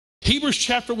Hebrews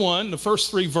chapter 1, the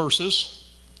first 3 verses.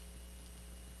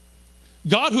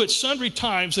 God, who at sundry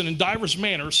times and in divers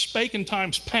manners spake in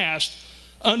times past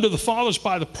unto the fathers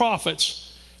by the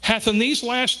prophets, hath in these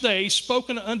last days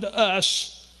spoken unto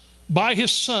us by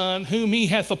his Son, whom he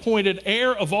hath appointed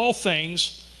heir of all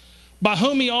things, by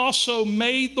whom he also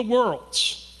made the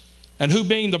worlds, and who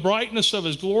being the brightness of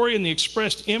his glory and the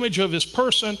expressed image of his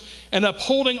person, and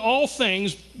upholding all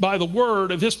things by the word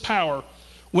of his power,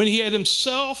 when he had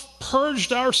himself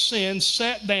purged our sins,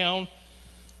 sat down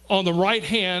on the right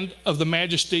hand of the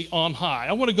majesty on high.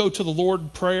 I want to go to the Lord in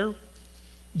prayer.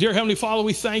 Dear Heavenly Father,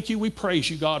 we thank you. We praise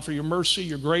you, God, for your mercy,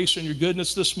 your grace, and your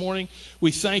goodness this morning.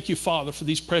 We thank you, Father, for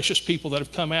these precious people that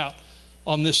have come out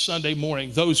on this Sunday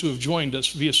morning, those who have joined us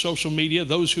via social media,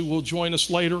 those who will join us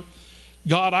later.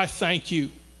 God, I thank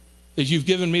you that you've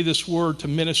given me this word to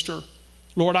minister.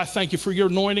 Lord, I thank you for your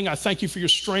anointing. I thank you for your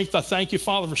strength. I thank you,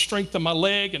 Father, for strength in my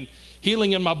leg and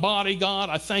healing in my body, God.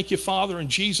 I thank you, Father, in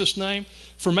Jesus' name,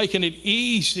 for making it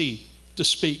easy to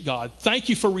speak, God. Thank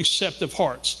you for receptive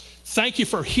hearts. Thank you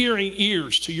for hearing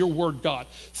ears to your word, God.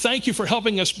 Thank you for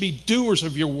helping us be doers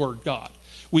of your word, God.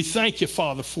 We thank you,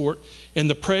 Father, for it in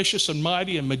the precious and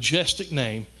mighty and majestic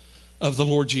name of the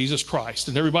Lord Jesus Christ.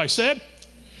 And everybody said,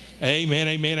 amen,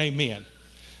 amen, amen.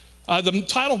 The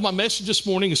title of my message this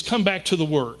morning is Come Back to the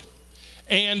Word.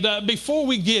 And before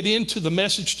we get into the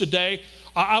message today,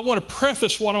 I want to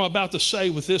preface what I'm about to say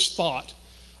with this thought.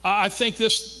 I think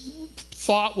this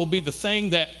thought will be the thing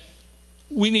that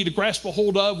we need to grasp a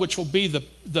hold of, which will be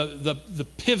the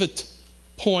pivot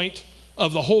point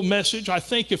of the whole message. I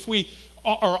think if we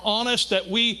are honest, that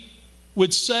we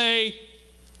would say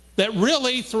that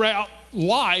really throughout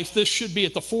life, this should be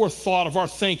at the forethought of our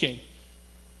thinking.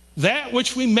 That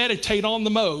which we meditate on the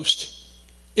most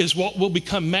is what will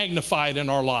become magnified in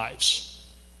our lives.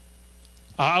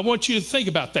 I want you to think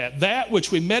about that. That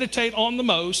which we meditate on the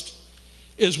most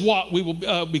is what we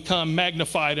will become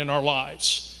magnified in our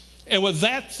lives. And with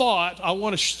that thought, I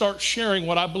want to start sharing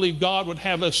what I believe God would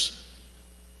have us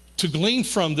to glean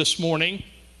from this morning.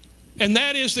 And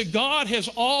that is that God has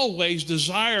always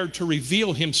desired to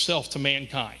reveal himself to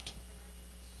mankind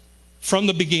from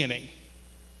the beginning.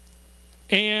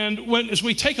 And as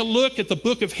we take a look at the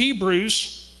book of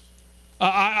Hebrews,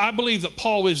 I believe that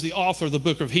Paul is the author of the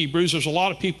book of Hebrews. There's a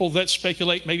lot of people that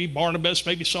speculate maybe Barnabas,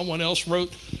 maybe someone else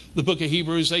wrote the book of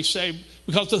Hebrews. They say,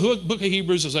 because the book of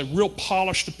Hebrews is a real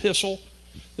polished epistle,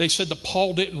 they said that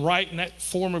Paul didn't write in that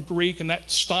form of Greek and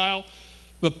that style.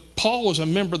 But Paul was a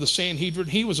member of the Sanhedrin.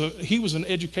 He was an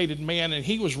educated man, and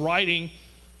he was writing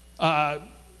to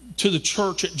the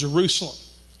church at Jerusalem.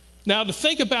 Now, to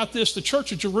think about this, the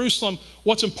church of Jerusalem,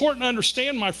 what's important to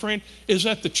understand, my friend, is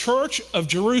that the church of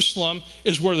Jerusalem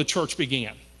is where the church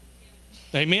began.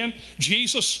 Amen?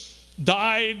 Jesus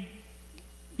died,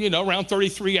 around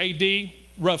 33 A.D.,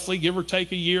 roughly, give or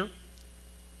take a year.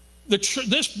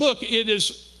 This book, it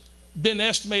has been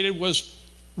estimated, was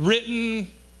written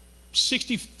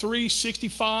 63,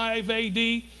 65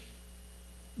 A.D.,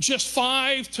 just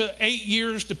 5 to 8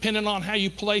 years, depending on how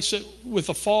you place it, with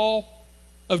the fall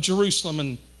of Jerusalem.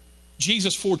 And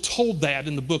Jesus foretold that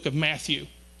in the book of Matthew.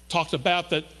 Talked about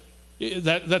that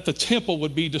the temple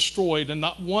would be destroyed and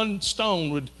not one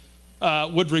stone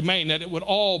would remain, that it would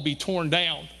all be torn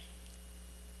down.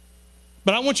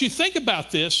 But I want you to think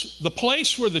about this, the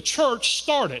place where the church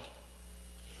started,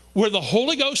 where the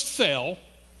Holy Ghost fell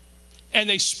and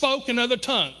they spoke in other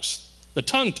tongues, the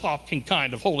tongue-talking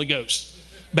kind of Holy Ghost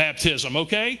baptism,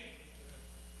 okay?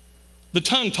 The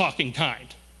tongue-talking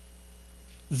kind.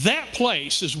 That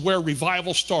place is where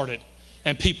revival started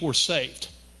and people were saved.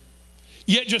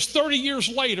 Yet just 30 years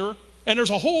later, and there's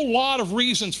a whole lot of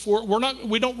reasons for it.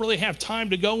 We don't really have time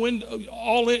to go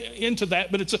into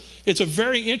that, but it's a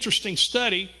very interesting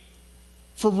study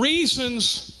for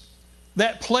reasons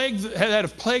that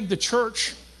have plagued the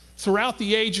church throughout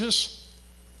the ages,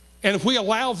 and if we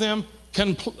allow them,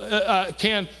 can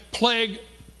plague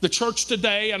the church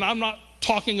today. And I'm not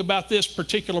talking about this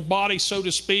particular body, so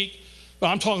to speak, but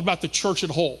I'm talking about the church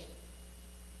at whole.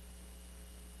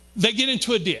 They get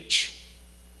into a ditch.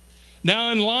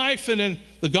 Now in life and in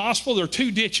the gospel, there are two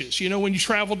ditches. When you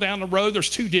travel down the road, there's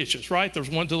two ditches, right?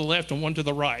 There's one to the left and one to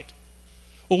the right.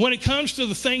 Well, when it comes to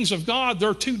the things of God, there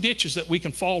are two ditches that we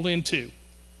can fall into.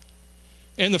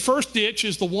 And the first ditch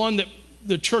is the one that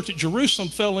the church at Jerusalem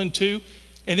fell into,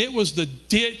 and it was the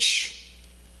ditch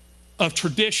of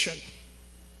tradition.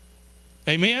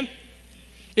 Amen?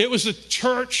 It was a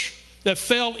church that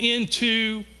fell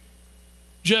into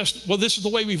just, well, this is the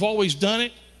way we've always done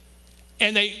it.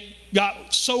 And they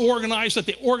got so organized that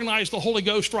they organized the Holy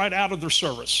Ghost right out of their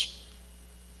service.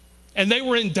 And they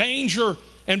were in danger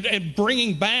and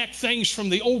bringing back things from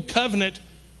the old covenant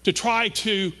to try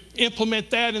to implement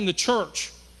that in the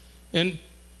church. And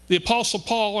the Apostle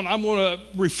Paul, and I'm going to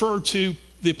refer to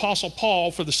the Apostle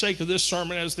Paul for the sake of this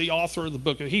sermon as the author of the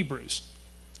book of Hebrews.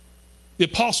 The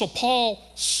Apostle Paul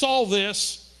saw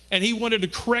this and he wanted to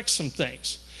correct some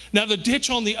things. Now the ditch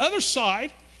on the other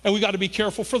side, and we got to be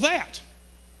careful for that,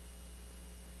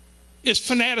 is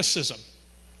fanaticism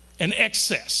and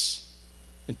excess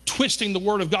and twisting the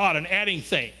Word of God and adding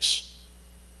things.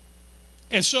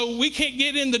 And so we can't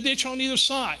get in the ditch on either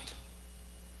side.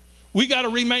 We got to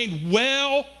remain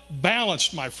well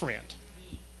balanced, my friend.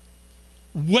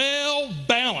 Well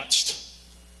balanced.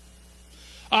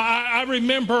 I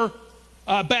remember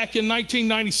back in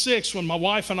 1996 when my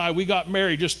wife and we got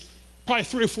married, just probably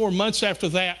 3 or 4 months after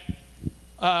that,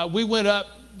 we went up,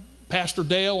 Pastor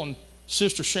Dale and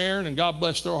Sister Sharon, and God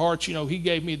bless their hearts, you know, he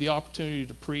gave me the opportunity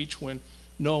to preach when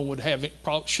no one would have it,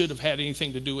 probably should have had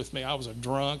anything to do with me. I was a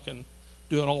drunk and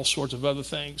doing all sorts of other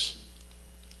things.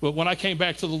 But when I came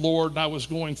back to the Lord and I was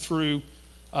going through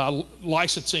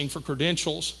licensing for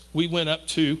credentials, we went up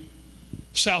to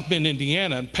South Bend,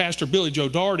 Indiana, and Pastor Billy Joe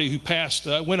Daugherty, who passed,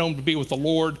 went on to be with the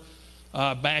Lord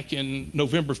back in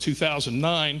November of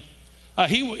 2009.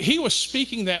 He was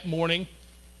speaking that morning,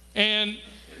 and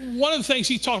one of the things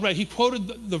he talked about, he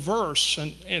quoted the verse,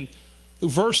 and the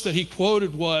verse that he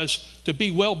quoted was to be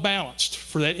well balanced,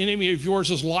 for that enemy of yours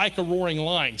is like a roaring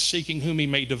lion, seeking whom he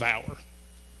may devour.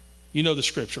 You know the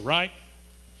scripture, right?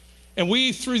 And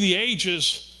we, through the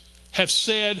ages, have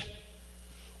said,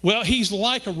 well, he's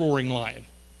like a roaring lion.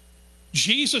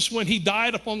 Jesus, when he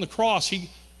died upon the cross, he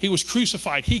was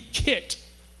crucified. He kicked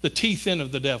the teeth in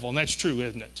of the devil, and that's true,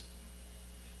 isn't it?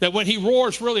 That when he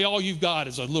roars, really all you've got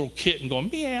is a little kitten going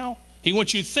meow. He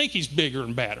wants you to think he's bigger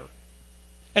and badder.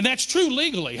 And that's true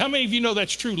legally. How many of you know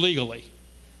that's true legally?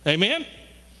 Amen?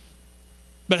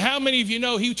 But how many of you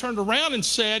know he turned around and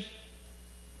said,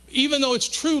 even though it's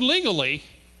true legally,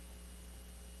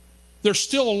 there's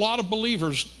still a lot of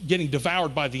believers getting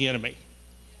devoured by the enemy.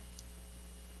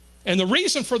 And the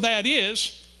reason for that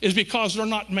is because they're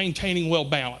not maintaining well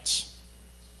balance.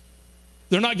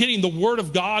 They're not getting the Word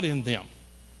of God in them.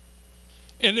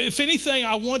 And if anything,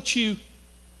 I want you,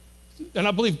 and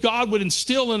I believe God would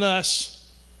instill in us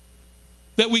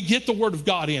that we get the Word of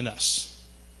God in us.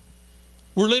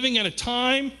 We're living in a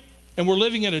time and we're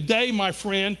living in a day, my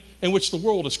friend, in which the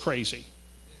world is crazy.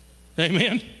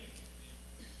 Amen?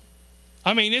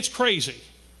 I mean, it's crazy.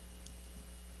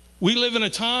 We live in a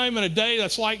time and a day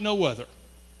that's like no other.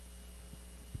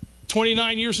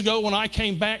 29 years ago when I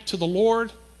came back to the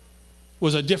Lord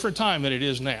was a different time than it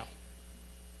is now.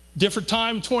 Different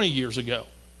time 20 years ago,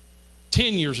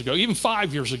 10 years ago, even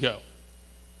 5 years ago.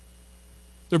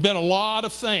 There have been a lot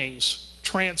of things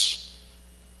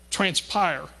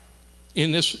transpire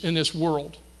in this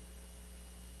world.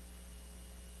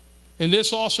 And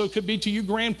this also could be to you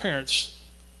grandparents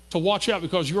to watch out,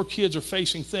 because your kids are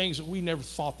facing things that we never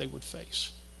thought they would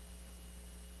face.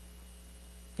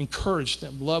 Encourage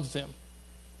them, love them,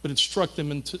 but instruct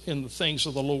them in the things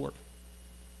of the Lord.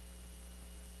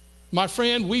 My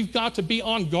friend, we've got to be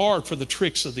on guard for the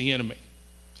tricks of the enemy.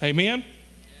 Amen?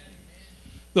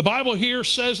 The Bible here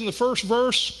says in the first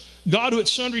verse, God who at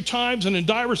sundry times and in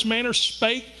divers manners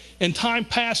spake in time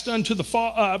past unto the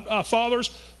fathers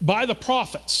by the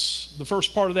prophets. The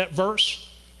first part of that verse.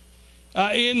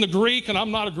 In the Greek, and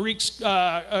I'm not a Greek,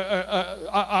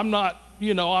 I'm not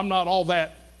all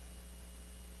that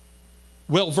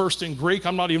well-versed in Greek.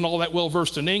 I'm not even all that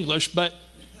well-versed in English, but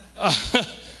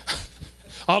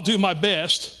I'll do my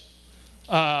best.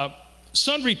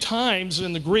 Sundry times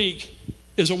in the Greek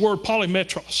is a word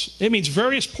polymetros. It means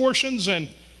various portions and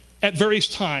at various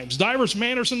times. Divers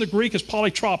manners in the Greek is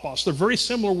polytropos. They're very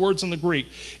similar words in the Greek.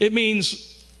 It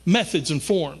means methods and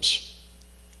forms.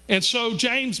 And so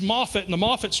James Moffatt, in the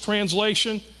Moffatt's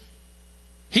translation,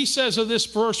 he says of this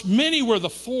verse, many were the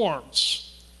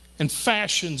forms and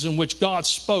fashions in which God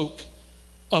spoke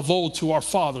of old to our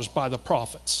fathers by the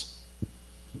prophets.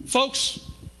 Folks,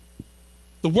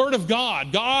 the Word of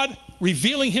God, God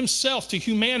revealing Himself to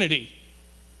humanity,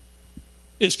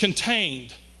 is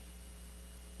contained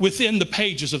within the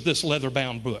pages of this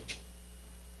leather-bound book.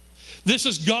 This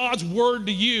is God's Word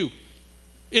to you.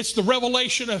 It's the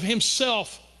revelation of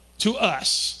Himself to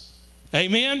us.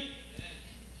 Amen?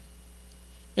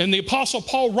 And the Apostle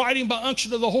Paul, writing by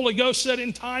unction of the Holy Ghost, said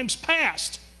in times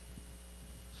past,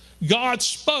 God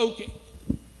spoke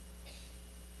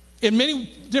in many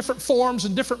different forms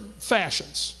and different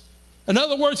fashions. In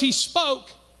other words, He spoke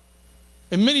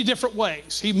in many different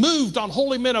ways. He moved on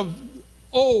holy men of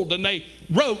old, and they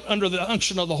wrote under the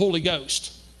unction of the Holy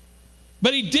Ghost.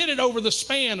 But he did it over the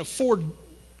span of four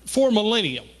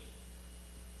millennium.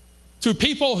 Through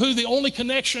people who the only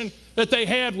connection that they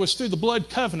had was through the blood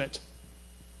covenant,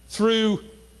 through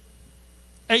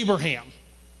Abraham.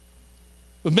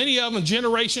 But many of them,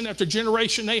 generation after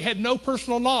generation, they had no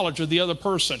personal knowledge of the other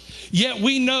person. Yet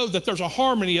we know that there's a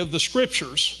harmony of the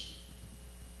scriptures,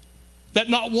 that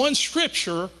not one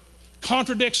scripture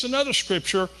contradicts another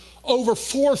scripture over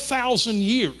 4,000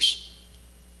 years.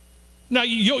 Now,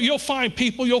 you'll find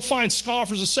people, you'll find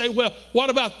scoffers that say, well, what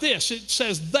about this? It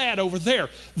says that over there.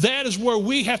 That is where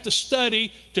we have to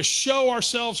study to show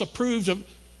ourselves approved of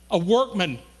a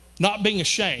workman, not being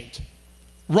ashamed,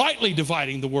 rightly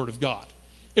dividing the word of God.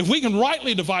 If we can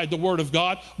rightly divide the word of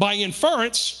God, by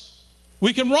inference,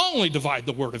 we can wrongly divide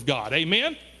the word of God.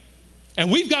 Amen?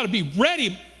 And we've got to be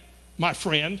ready, my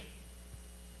friend,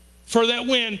 for that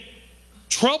when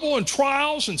trouble and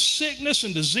trials and sickness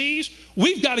and disease,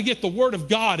 we've got to get the word of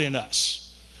God in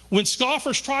us. When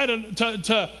scoffers try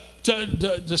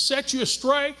to set you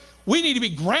astray, we need to be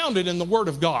grounded in the word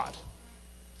of God.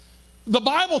 The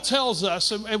Bible tells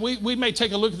us, and we may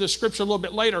take a look at this scripture a little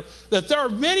bit later, that there are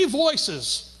many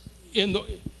voices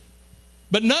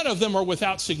but none of them are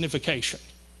without signification.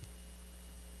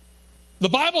 The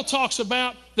Bible talks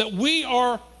about that we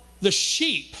are the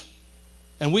sheep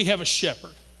and we have a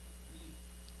shepherd.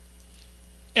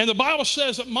 And the Bible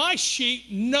says that my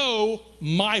sheep know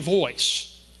my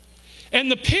voice.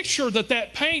 And the picture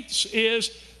that paints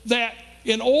is that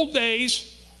in old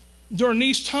days, during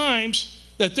these times,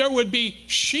 that there would be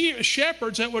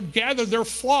shepherds that would gather their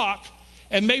flock,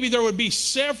 and maybe there would be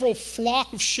several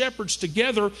flock of shepherds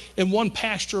together in one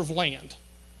pasture of land.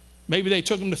 Maybe they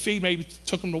took them to feed, maybe they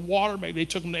took them to water, maybe they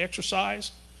took them to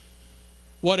exercise,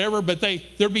 whatever, but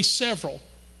there'd be several.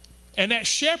 And that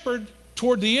shepherd,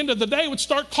 toward the end of the day, would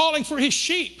start calling for his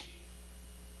sheep.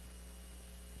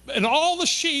 And all the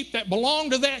sheep that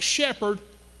belonged to that shepherd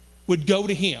would go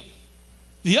to him.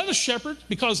 The other shepherd,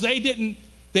 because they didn't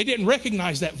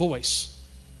recognize that voice,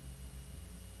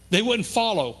 they wouldn't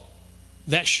follow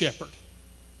that shepherd.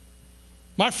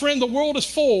 My friend, the world is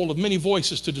full of many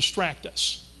voices to distract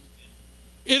us.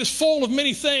 It is full of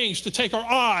many things to take our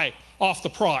eye off the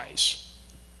prize.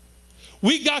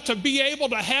 We got to be able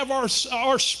to have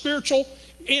our spiritual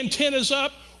antennas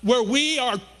up where we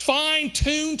are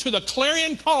fine-tuned to the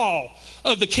clarion call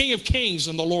of the King of Kings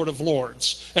and the Lord of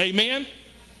Lords. Amen?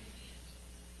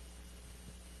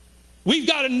 We've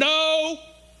got to know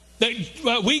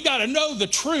that we got to know the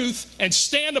truth and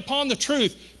stand upon the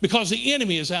truth, because the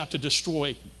enemy is out to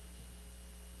destroy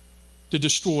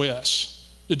us,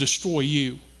 to destroy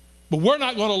you. But we're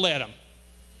not going to let him,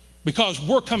 because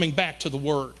we're coming back to the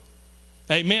Word.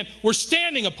 Amen. We're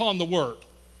standing upon the Word.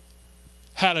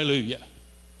 Hallelujah.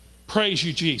 Praise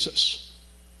you, Jesus.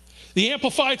 The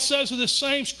Amplified says of this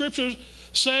same scripture,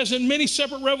 says in many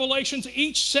separate revelations,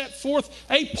 each set forth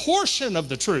a portion of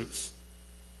the truth.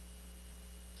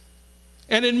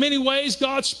 And in many ways,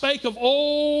 God spake of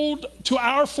old to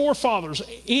our forefathers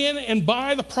in and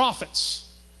by the prophets.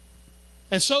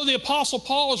 And so the Apostle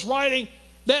Paul is writing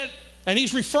that, and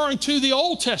he's referring to the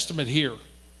Old Testament here,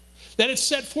 that it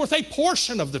set forth a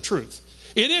portion of the truth.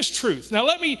 It is truth. Now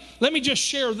let me just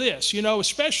share this,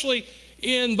 especially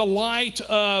in the light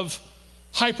of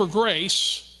hyper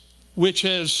grace, which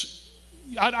is,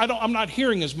 I'm not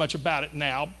hearing as much about it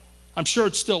now. I'm sure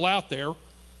it's still out there.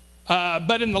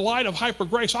 But in the light of hyper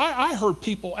grace, I heard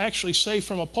people actually say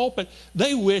from a pulpit,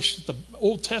 they wish that the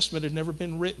Old Testament had never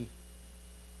been written.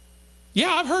 Yeah,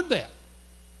 I've heard that.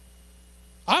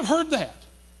 I've heard that.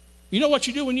 You know what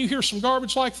you do when you hear some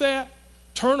garbage like that?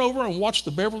 Turn over and watch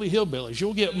the Beverly Hillbillies.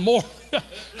 You'll get more,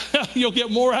 you'll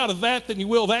get more out of that than you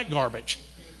will that garbage.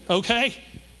 Okay?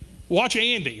 Watch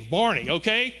Andy, Barney,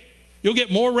 okay? You'll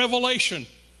get more revelation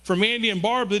from Andy and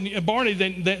Barney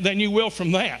than you will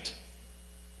from that.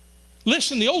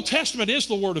 Listen, the Old Testament is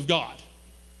the Word of God.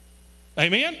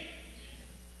 Amen?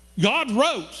 God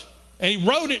wrote, and He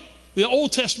wrote it, the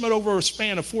Old Testament, over a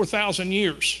span of 4,000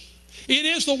 years. It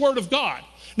is the Word of God.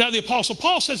 Now, the Apostle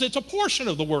Paul says it's a portion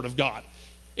of the Word of God.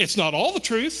 It's not all the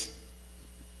truth,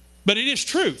 but it is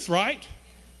truth, right?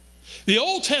 The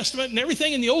Old Testament and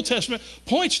everything in the Old Testament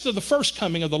points to the first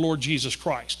coming of the Lord Jesus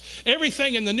Christ.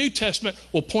 Everything in the New Testament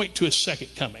will point to His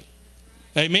second coming.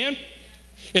 Amen?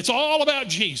 It's all about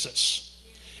Jesus.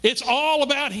 It's all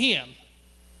about Him.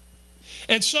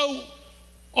 And so,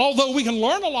 although we can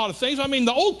learn a lot of things,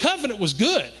 the Old Covenant was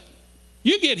good.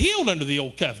 You get healed under the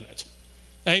Old Covenant.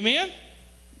 Amen?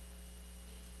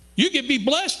 You could be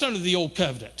blessed under the Old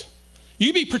Covenant.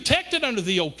 You be protected under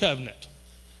the Old Covenant.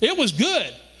 It was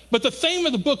good. But the theme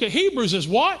of the book of Hebrews is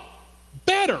what?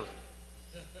 Better.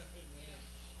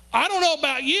 I don't know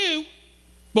about you,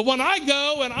 but when I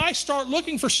go and I start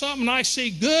looking for something I see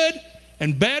good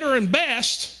and better and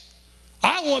best,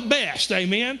 I want best,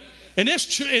 amen? In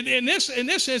this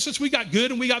instance, we got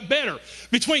good and we got better.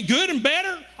 Between good and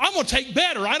better, I'm going to take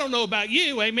better. I don't know about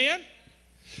you, amen?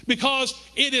 Because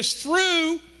it is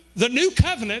through the new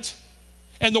covenant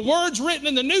and the words written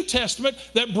in the New Testament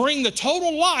that bring the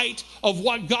total light of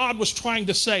what God was trying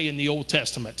to say in the Old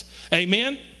Testament.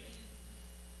 Amen?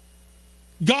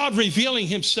 God revealing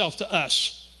himself to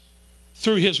us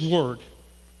through his word.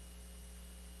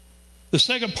 The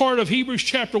second part of Hebrews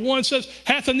chapter 1 says,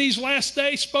 hath in these last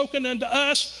days spoken unto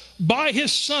us by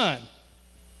his Son.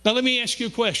 Now let me ask you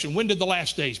a question. When did the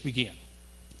last days begin?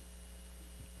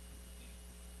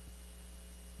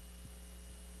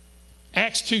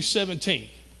 Acts 2:17.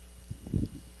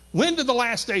 When did the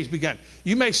last days begin?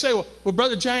 You may say, well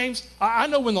Brother James, I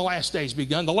know when the last days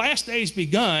begun. The last days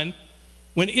begun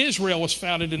when Israel was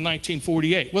founded in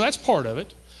 1948. Well, that's part of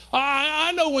it.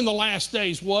 I know when the last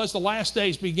days was. The last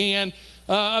days began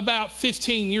about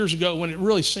 15 years ago when it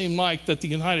really seemed like that the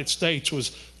United States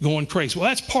was going crazy. Well,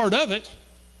 that's part of it.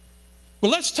 But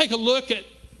let's take a look at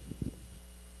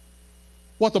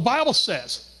what the Bible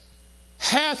says.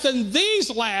 Hath in these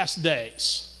last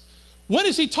days. What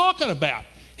is he talking about?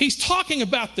 He's talking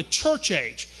about the church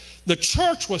age. The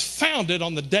church was founded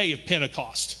on the day of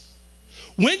Pentecost.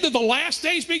 When did the last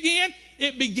days begin?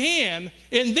 It began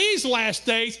in these last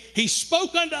days. He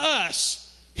spoke unto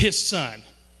us his Son,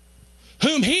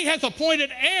 whom he hath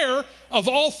appointed heir of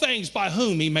all things, by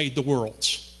whom he made the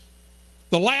worlds.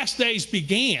 The last days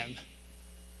began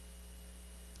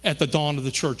at the dawn of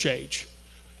the church age.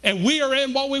 And we are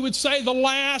in what we would say the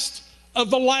last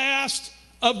of the last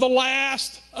of the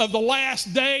last of the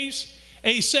last days.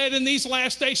 And he said in these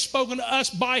last days spoken to us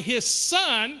by his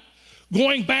Son,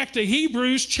 going back to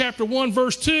Hebrews chapter 1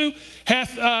 verse 2,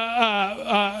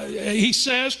 he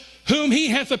says, whom he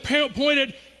hath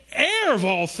appointed heir of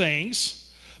all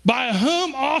things, by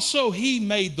whom also he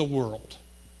made the world.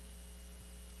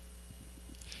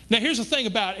 Now here's the thing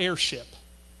about heirship.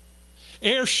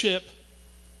 Heirship,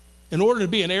 in order to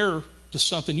be an heir to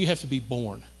something, you have to be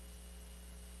born.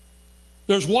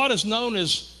 There's what is known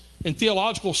as, in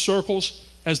theological circles,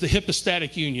 as the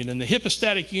hypostatic union. And the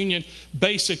hypostatic union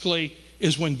basically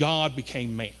is when God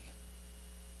became man.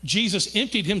 Jesus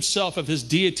emptied himself of his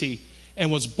deity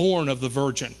and was born of the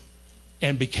virgin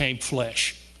and became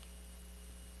flesh.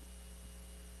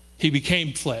 He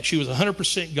became flesh. He was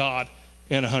 100% God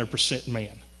and 100%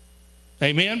 man.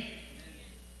 Amen?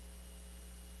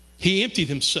 He emptied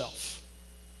himself.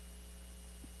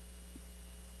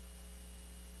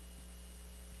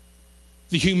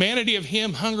 The humanity of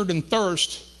him hungered and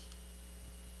thirsted,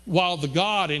 while the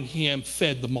God in him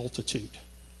fed the multitude.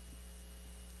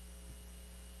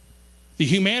 The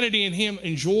humanity in him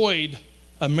enjoyed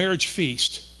a marriage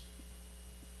feast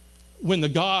when the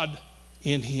God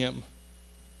in him,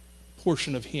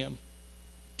 portion of him,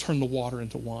 turned the water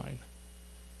into wine.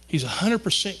 He's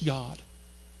 100% God,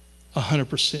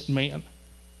 100% man.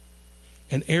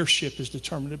 And heirship is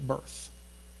determined at birth.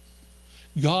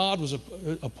 God was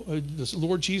the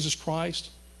Lord Jesus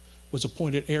Christ was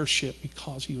appointed heirship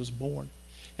because he was born.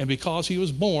 And because he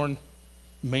was born,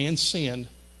 man sinned,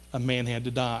 a man had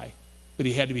to die. But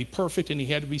he had to be perfect and he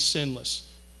had to be sinless.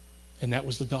 And that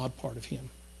was the God part of him.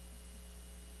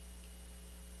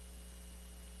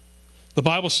 The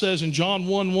Bible says in John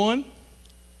 1:1,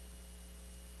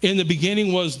 in the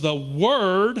beginning was the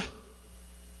Word,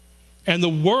 and the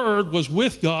Word was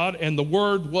with God, and the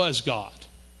Word was God.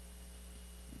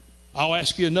 I'll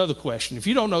ask you another question. If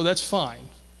you don't know, that's fine.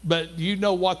 But do you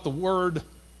know what the word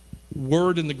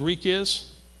in the Greek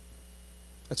is?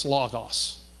 That's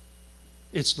logos.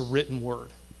 It's the written word.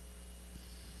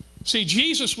 See,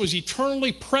 Jesus was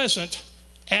eternally present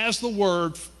as the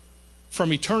Word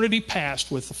from eternity past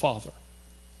with the Father.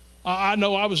 I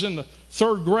know I was in the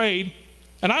third grade,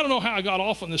 and I don't know how I got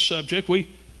off on this subject. We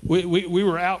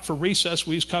were out for recess.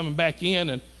 We was coming back in,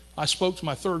 and I spoke to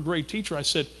my third grade teacher. I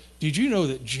said, did you know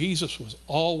that Jesus was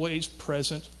always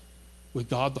present with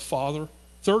God the Father?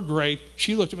 Third grade,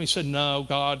 she looked at me and said, no,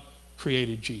 God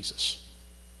created Jesus.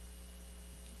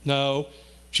 No,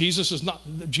 Jesus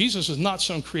is not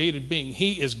some created being.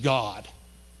 He is God.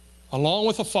 Along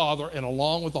with the Father and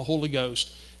along with the Holy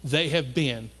Ghost, they have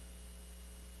been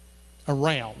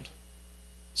around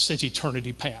since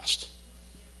eternity past.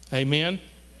 Amen?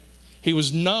 He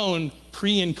was known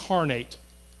pre-incarnate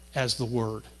as the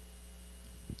Word.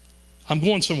 I'm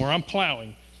going somewhere. I'm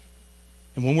plowing.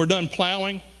 And when we're done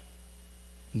plowing,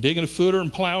 and digging a footer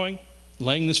and plowing,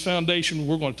 laying this foundation,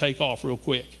 we're going to take off real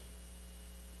quick.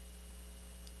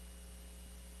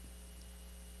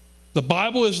 The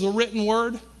Bible is the written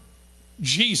word.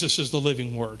 Jesus is the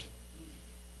living word.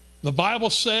 The Bible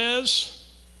says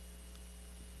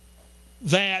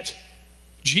that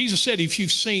Jesus said, if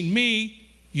you've seen me,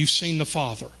 you've seen the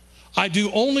Father. I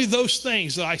do only those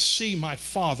things that I see my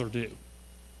Father do.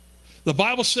 The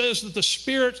Bible says that the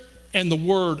Spirit and the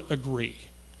Word agree.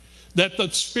 That the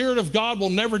Spirit of God will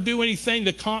never do anything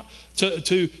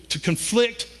to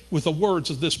conflict with the words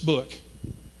of this book.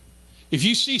 If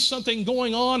you see something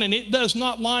going on and it does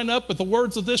not line up with the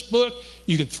words of this book,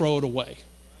 you can throw it away.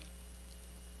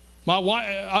 My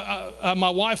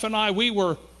wife and I, we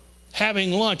were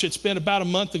having lunch. It's been about a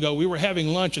month ago. We were having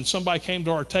lunch and somebody came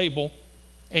to our table.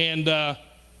 And I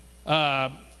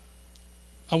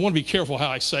want to be careful how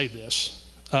I say this.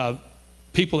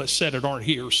 People that said it aren't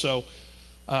here. So,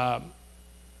 but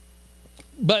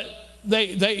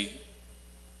they,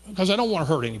 because I don't want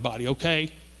to hurt anybody,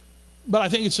 okay? But I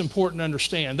think it's important to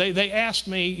understand. They asked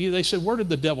me, they said, where did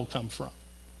the devil come from?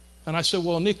 And I said,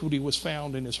 well, iniquity was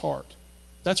found in his heart.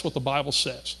 That's what the Bible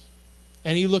says.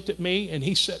 And he looked at me and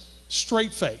he said,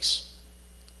 straight face,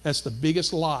 that's the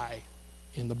biggest lie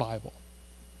in the Bible.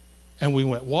 And we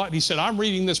went, what? And he said, I'm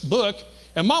reading this book.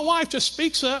 And my wife just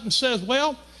speaks up and says,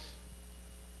 well,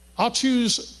 I'll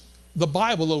choose the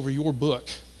Bible over your book.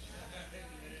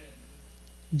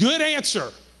 Good answer.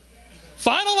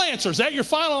 Final answer. Is that your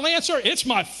final answer? It's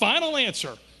my final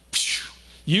answer.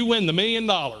 You win the $1 million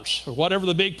or whatever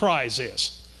the big prize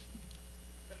is.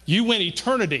 You win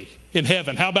eternity in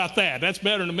heaven. How about that? That's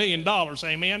better than $1 million.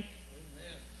 Amen?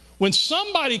 When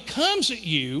somebody comes at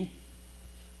you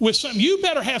with something, you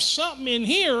better have something in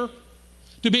here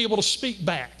to be able to speak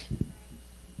back.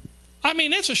 I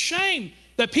mean, it's a shame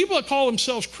that people that call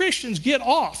themselves Christians get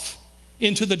off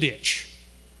into the ditch.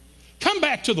 Come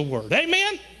back to the Word.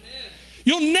 Amen?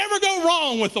 You'll never go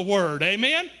wrong with the Word.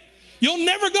 Amen? You'll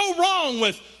never go wrong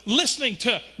with listening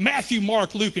to Matthew,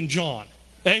 Mark, Luke, and John.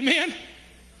 Amen?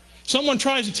 Someone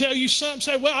tries to tell you something,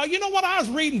 say, well, you know what? I was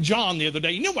reading John the other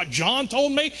day. You know what John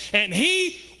told me? And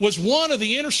he was one of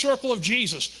the inner circle of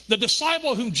Jesus, the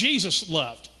disciple whom Jesus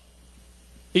loved.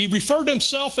 He referred to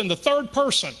himself in the third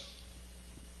person.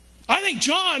 I think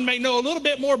John may know a little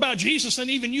bit more about Jesus than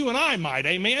even you and I might.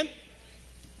 Amen?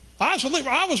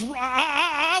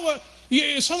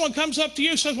 Someone comes up to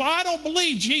you and says, well, I don't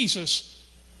believe Jesus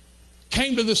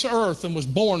came to this earth and was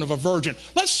born of a virgin.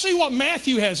 Let's see what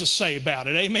Matthew has to say about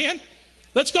it. Amen?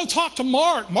 Let's go talk to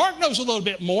Mark. Mark knows a little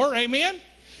bit more. Amen?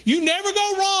 You never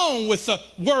go wrong with the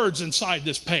words inside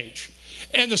this page.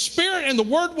 And the Spirit and the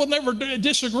Word will never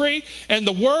disagree. And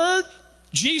the Word,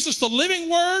 Jesus, the living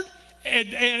Word,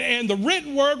 and the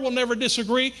written Word will never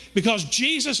disagree, because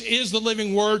Jesus is the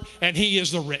living Word and He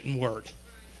is the written Word.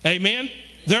 Amen?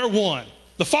 They're one.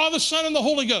 The Father, Son, and the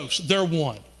Holy Ghost, they're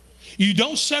one. You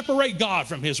don't separate God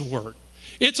from His Word.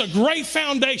 It's a great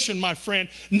foundation, my friend.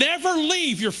 Never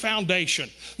leave your foundation.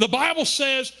 The Bible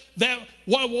says that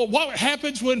what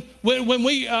happens when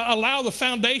we allow the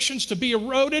foundations to be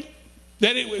eroded,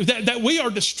 that we are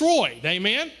destroyed.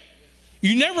 Amen?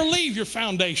 You never leave your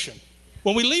foundation.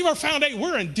 When we leave our foundation,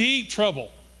 we're in deep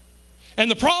trouble. And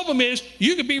the problem is,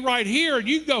 you could be right here and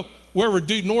you go wherever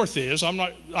due north is.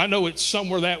 I know it's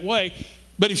somewhere that way.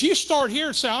 But if you start here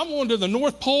and say, I'm going to the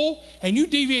North Pole, and you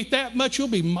deviate that much, you'll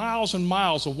be miles and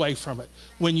miles away from it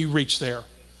when you reach there.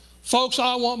 Folks,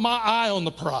 I want my eye on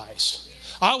the prize.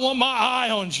 I want my eye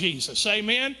on Jesus.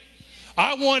 Amen?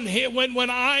 I want him,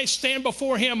 when I stand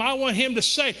before Him, I want Him to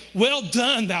say, well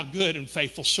done, thou good and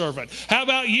faithful servant. How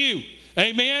about you?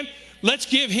 Amen? Let's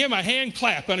give Him a hand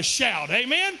clap and a shout.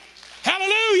 Amen?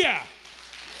 Hallelujah!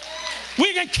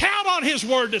 We can count on His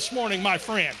Word this morning, my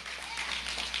friend.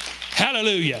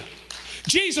 Hallelujah.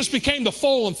 Jesus became the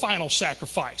full and final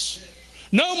sacrifice.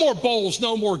 No more bulls,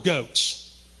 no more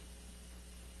goats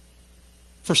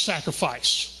for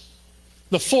sacrifice.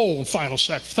 The full and final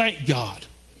sacrifice. Thank God.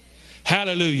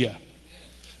 Hallelujah.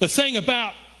 The thing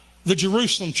about the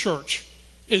Jerusalem church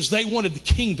is they wanted the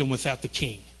kingdom without the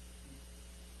king.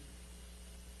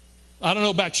 I don't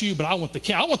know about you, but I want the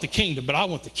king. I want the kingdom, but I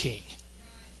want the king.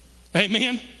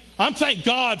 Amen. I'm thank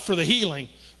God for the healing,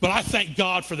 but I thank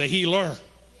God for the healer.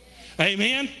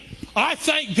 Amen. I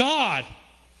thank God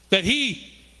that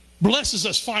He blesses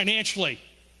us financially.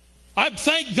 I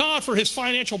thank God for His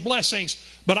financial blessings,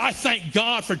 but I thank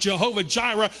God for Jehovah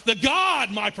Jireh, the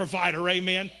God, my provider.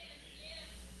 Amen.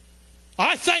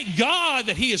 I thank God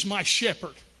that He is my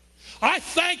shepherd. I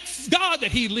thank God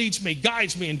that He leads me,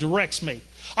 guides me, and directs me.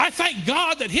 I thank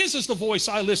God that His is the voice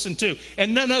I listen to,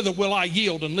 and none other will I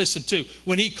yield and listen to.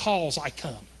 When He calls, I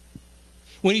come.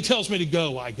 When He tells me to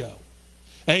go, I go.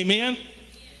 Amen?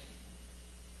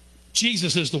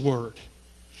 Jesus is the Word.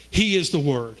 He is the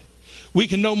Word. We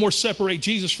can no more separate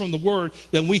Jesus from the Word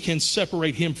than we can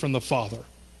separate him from the Father.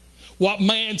 What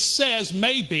man says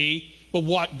may be, but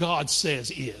what God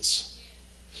says is.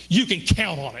 You can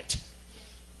count on it.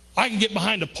 I can get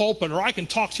behind a pulpit, or I can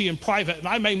talk to you in private, and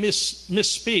I may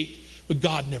misspeak, but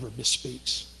God never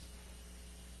misspeaks.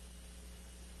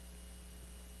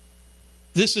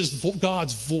 This is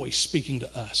God's voice speaking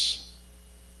to us.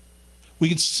 We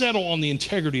can settle on the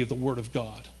integrity of the Word of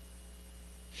God.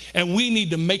 And we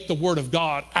need to make the Word of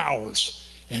God ours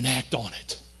and act on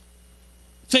it.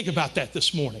 Think about that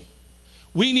this morning.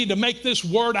 We need to make this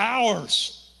Word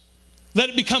ours. Let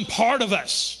it become part of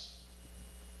us.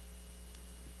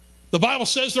 The Bible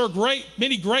says there are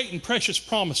many great and precious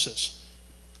promises.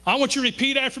 I want you to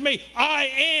repeat after me. I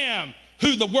am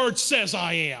who the Word says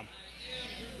I am.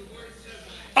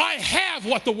 I have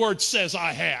what the Word says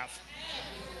I have.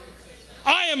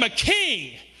 I am a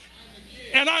king,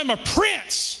 and I'm a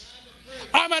prince.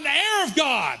 I'm an heir of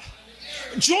God,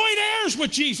 joint heirs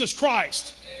with Jesus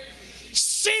Christ,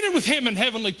 seated with him in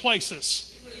heavenly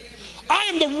places. I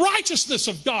am the righteousness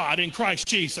of God in Christ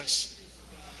Jesus.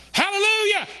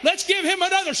 Hallelujah. Let's give him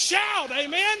another shout.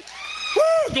 Amen.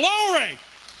 Woo, glory.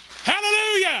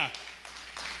 Hallelujah.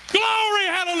 Glory,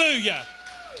 hallelujah.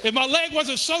 If my leg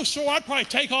wasn't so sore, I'd probably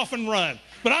take off and run.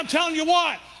 But I'm telling you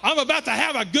what, I'm about to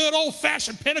have a good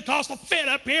old-fashioned Pentecostal fit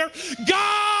up here.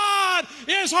 God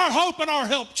is our hope and our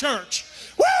help, church.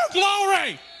 Woo,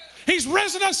 glory. He's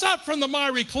risen us up from the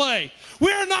miry clay.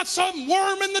 We are not some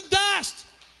worm in the dust.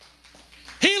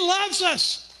 He loves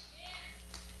us.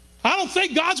 I don't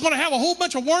think God's going to have a whole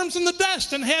bunch of worms in the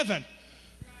dust in heaven.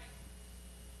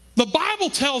 The Bible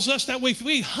tells us that if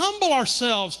we humble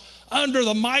ourselves under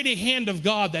the mighty hand of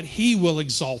God, that he will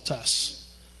exalt us.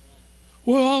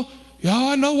 Well, yeah,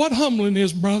 I know what humbling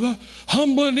is, brother.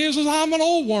 Humbling is I'm an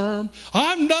old worm.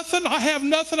 I'm nothing. I have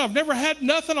nothing. I've never had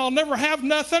nothing. I'll never have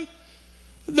nothing.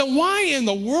 Then why in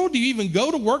the world do you even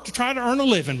go to work to try to earn a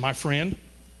living, my friend?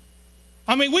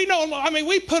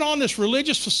 We put on this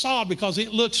religious facade because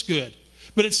it looks good,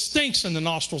 but it stinks in the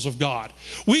nostrils of God.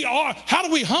 How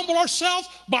do we humble ourselves?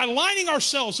 By lining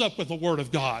ourselves up with the Word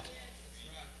of God.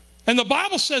 And the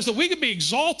Bible says that we can be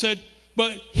exalted,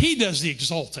 but he does the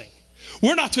exalting.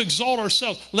 We're not to exalt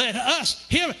ourselves. Let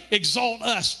him exalt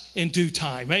us in due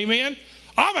time. Amen?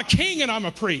 I'm a king and I'm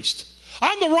a priest.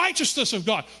 I'm the righteousness of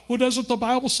God. Well, doesn't the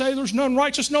Bible say there's none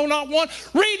righteous, no, not one?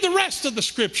 Read the rest of the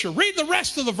scripture. Read the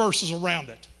rest of the verses around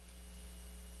it.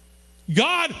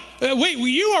 God,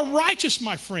 you are righteous,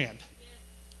 my friend.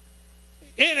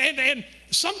 And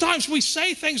sometimes we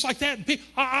say things like that.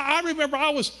 I remember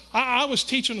I was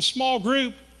teaching a small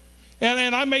group,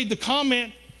 and I made the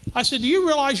comment. I said, do you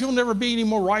realize you'll never be any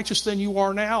more righteous than you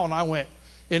are now? And I went,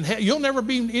 you'll never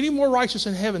be any more righteous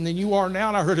in heaven than you are now.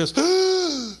 And I heard this,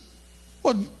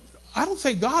 well, I don't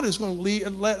think God is going to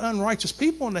let unrighteous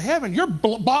people into heaven. You're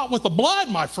bought with the blood,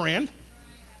 my friend.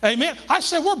 Amen. I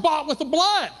said, we're bought with the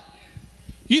blood.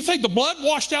 You think the blood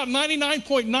washed out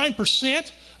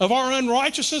 99.9% of our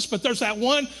unrighteousness, but there's that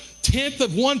 1/10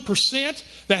 of 1%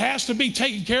 that has to be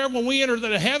taken care of when we enter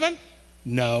the heaven?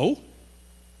 No.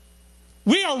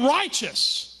 We are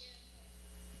righteous.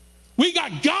 We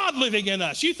got God living in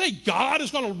us. You think God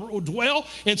is going to dwell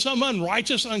in some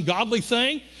unrighteous, ungodly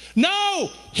thing? No.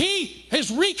 He has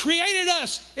recreated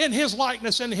us in his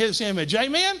likeness and his image.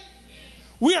 Amen?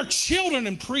 We are children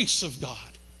and priests of God.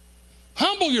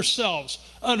 Humble yourselves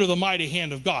under the mighty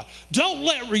hand of God. Don't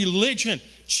let religion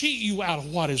cheat you out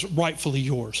of what is rightfully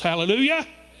yours. Hallelujah.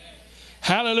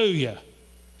 Hallelujah.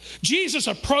 Jesus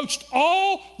approached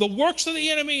all the works of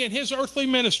the enemy in his earthly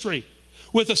ministry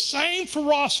with the same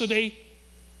ferocity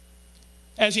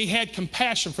as he had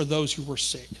compassion for those who were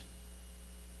sick.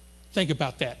 Think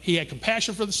about that. He had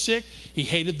compassion for the sick. He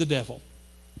hated the devil.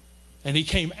 And he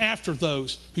came after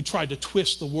those who tried to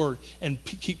twist the word and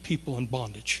keep people in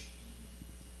bondage.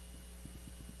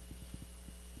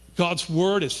 God's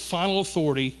word is final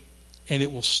authority, and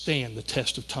it will stand the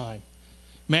test of time.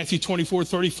 Matthew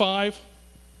 24:35,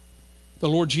 the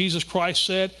Lord Jesus Christ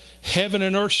said, heaven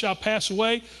and earth shall pass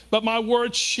away, but my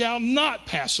words shall not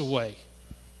pass away.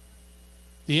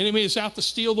 The enemy is out to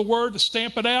steal the word, to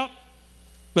stamp it out.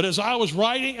 But as I was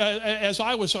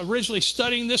originally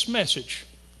studying this message,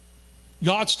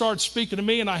 God started speaking to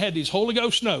me, and I had these Holy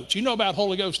Ghost notes. You know about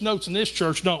Holy Ghost notes in this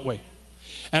church, don't we?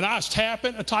 And I was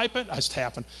typing, but I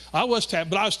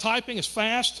was typing as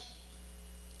fast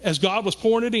as God was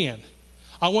pouring it in.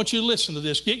 I want you to listen to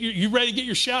this. You ready to get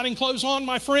your shouting clothes on,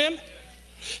 my friend?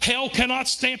 Hell cannot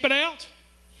stamp it out.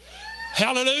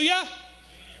 Hallelujah.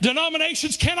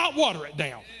 Denominations cannot water it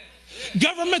down.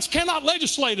 Governments cannot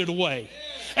legislate it away.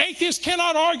 Atheists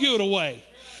cannot argue it away.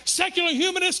 Secular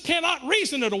humanists cannot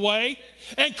reason it away.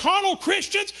 And carnal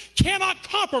Christians cannot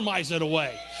compromise it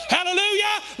away.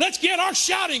 Hallelujah. Let's get our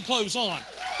shouting clothes on.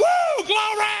 Woo!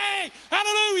 Glory!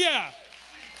 Hallelujah.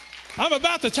 I'm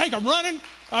about to take a running.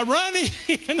 I'm running.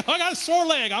 I got a sore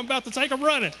leg. I'm about to take a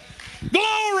running.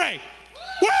 Glory!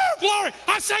 Woo! Glory!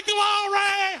 I say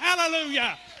glory!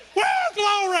 Hallelujah! Woo!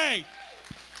 Glory!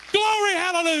 Glory!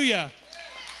 Hallelujah!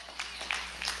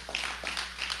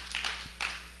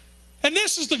 And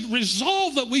this is the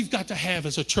resolve that we've got to have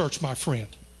as a church, my friend.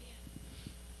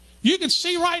 You can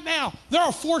see right now, there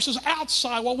are forces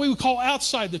outside, what we would call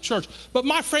outside the church. But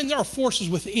my friend, there are forces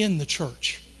within the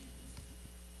church.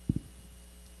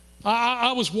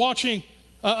 I was watching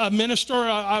a minister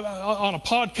on a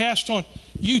podcast on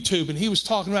YouTube, and he was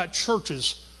talking about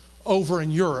churches over in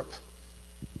Europe.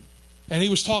 And he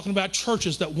was talking about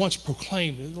churches that once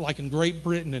proclaimed, like in Great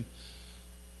Britain, and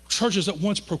churches that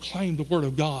once proclaimed the Word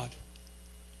of God,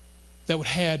 that would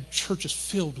had churches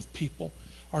filled with people,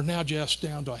 are now just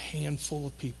down to a handful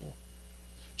of people.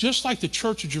 Just like the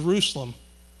church of Jerusalem,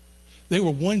 they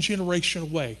were one generation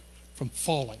away from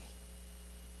falling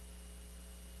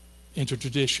into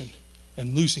tradition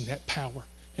and losing that power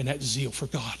and that zeal for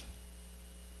God.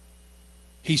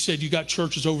 He said, you got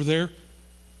churches over there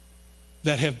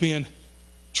that have been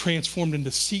transformed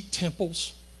into Sikh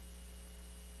temples,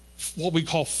 what we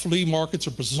call flea markets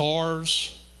or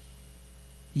bazaars,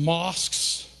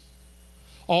 mosques,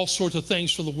 all sorts of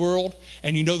things for the world.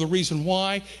 And you know the reason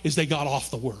why is they got off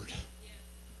the Word.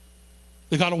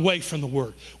 They got away from the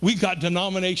Word. We've got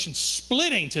denominations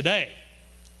splitting today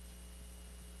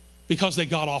because they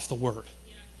got off the Word.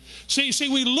 See,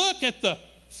 we look at the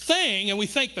thing and we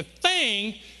think the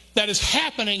thing that is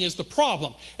happening is the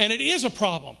problem. And it is a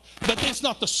problem. But it's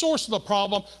not the source of the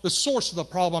problem. The source of the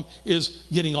problem is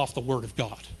getting off the Word of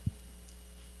God.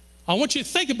 I want you to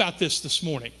think about this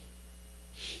morning.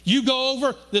 You go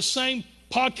over, this same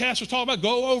podcast we're talking about,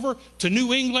 go over to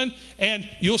New England and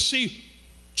you'll see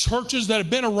churches that have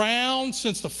been around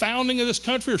since the founding of this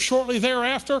country or shortly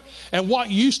thereafter, and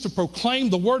what used to proclaim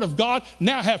the Word of God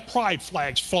now have pride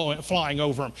flags flying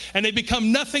over them. And they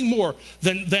become nothing more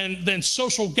than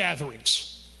social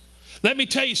gatherings. Let me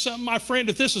tell you something, my friend,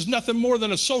 if this is nothing more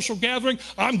than a social gathering,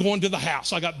 I'm going to the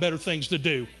house. I got better things to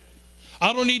do.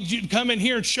 I don't need you to come in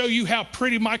here and show you how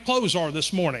pretty my clothes are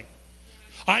this morning.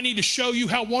 I need to show you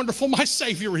how wonderful my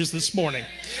Savior is this morning.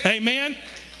 Amen?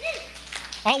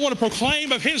 I want to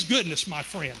proclaim of His goodness, my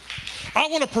friend. I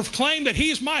want to proclaim that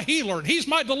He's my healer and He's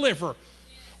my deliverer.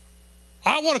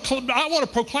 I want to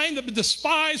proclaim that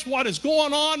despite what is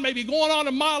going on, maybe going on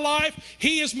in my life,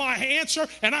 He is my answer,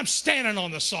 and I'm standing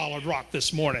on the solid rock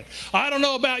this morning. I don't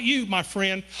know about you, my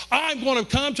friend. I'm going to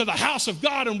come to the house of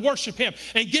God and worship Him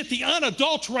and get the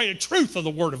unadulterated truth of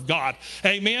the Word of God.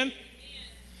 Amen?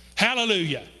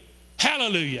 Hallelujah.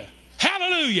 Hallelujah.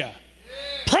 Hallelujah.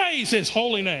 Praise His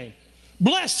holy name.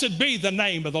 Blessed be the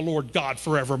name of the Lord God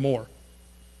forevermore.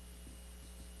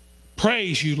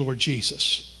 Praise you, Lord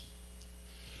Jesus.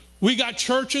 We got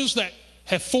churches that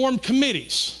have formed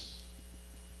committees.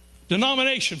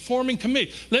 Denomination forming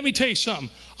committee. Let me tell you something.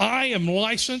 I am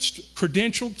licensed,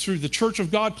 credentialed through the Church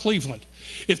of God Cleveland.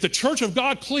 If the Church of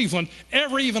God Cleveland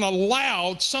ever even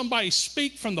allowed somebody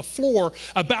speak from the floor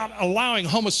about allowing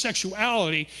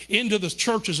homosexuality into the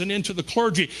churches and into the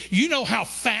clergy, you know how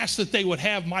fast that they would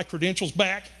have my credentials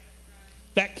back?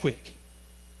 That quick.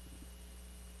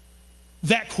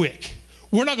 That quick.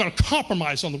 We're not going to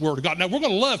compromise on the Word of God. Now, we're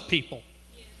going to love people.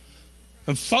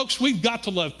 And folks, we've got to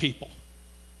love people.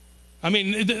 I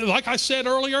mean, like I said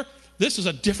earlier, this is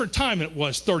a different time than it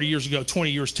was 30 years ago,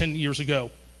 20 years, 10 years ago.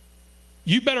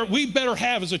 We better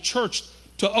have as a church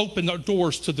to open our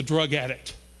doors to the drug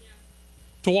addict,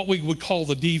 to what we would call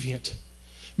the deviant.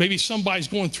 Maybe somebody's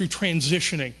going through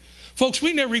transitioning. Folks,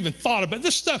 we never even thought about it.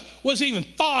 This stuff wasn't even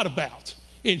thought about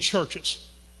in churches.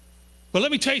 But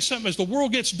let me tell you something, as the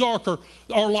world gets darker,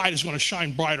 our light is going to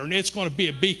shine brighter, and it's going to be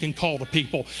a beacon call to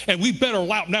people. And we better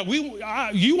allow them. Now,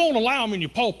 you won't allow them in your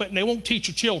pulpit, and they won't teach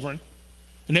your children.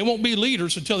 And they won't be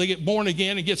leaders until they get born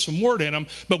again and get some word in them.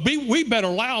 But we better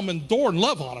allow them in the door and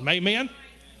love on them. Amen?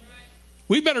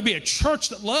 We better be a church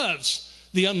that loves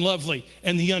the unlovely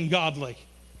and the ungodly.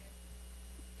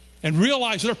 And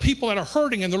realize there are people that are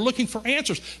hurting and they're looking for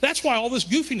answers. That's why all this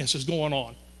goofiness is going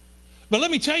on. But let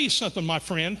me tell you something, my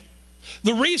friend.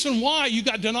 The reason why you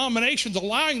got denominations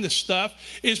allowing this stuff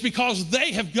is because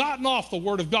they have gotten off the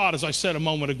Word of God, as I said a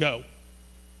moment ago.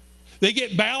 They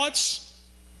get ballots.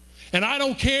 And I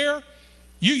don't care.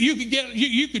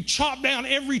 You could chop down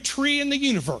every tree in the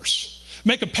universe,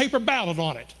 make a paper ballot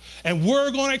on it, and we're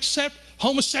going to accept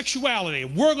homosexuality.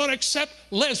 We're going to accept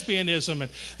lesbianism.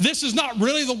 And this is not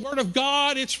really the Word of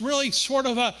God. It's really sort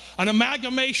of an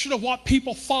amalgamation of what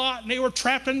people thought, and they were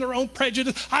trapped in their own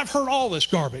prejudice. I've heard all this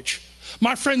garbage.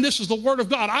 My friend, this is the Word of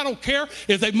God. I don't care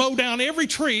if they mow down every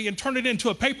tree and turn it into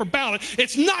a paper ballot.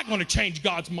 It's not going to change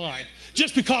God's mind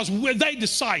just because they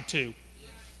decide to.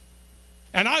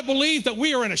 And I believe that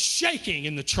we are in a shaking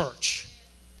in the church.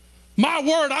 My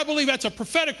word, I believe that's a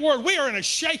prophetic word. We are in a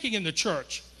shaking in the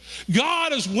church.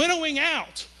 God is winnowing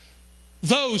out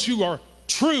those who are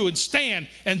true and stand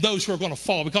and those who are going to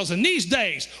fall. Because in these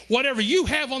days, whatever you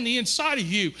have on the inside of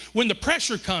you, when the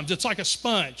pressure comes, it's like a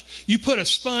sponge. You put a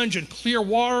sponge in clear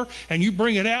water and you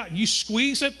bring it out and you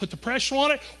squeeze it, put the pressure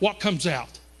on it, what comes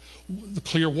out? The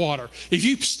clear water. If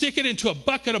you stick it into a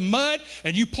bucket of mud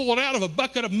and you pull it out of a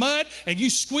bucket of mud and you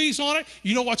squeeze on it,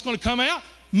 you know what's going to come out?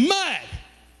 Mud.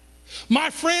 My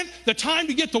friend, the time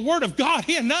to get the Word of God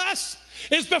in us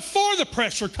is before the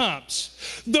pressure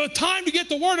comes. The time to get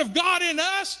the Word of God in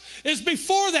us is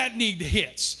before that need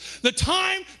hits. The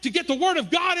time to get the Word of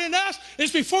God in us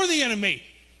is before the enemy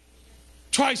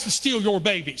tries to steal your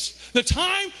babies. The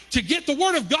time to get the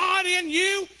Word of God in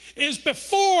you is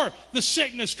before the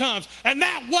sickness comes. And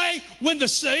that way, when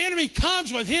the enemy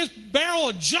comes with his barrel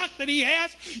of junk that he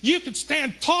has, you can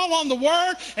stand tall on the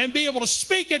Word and be able to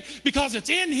speak it because it's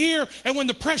in here. And when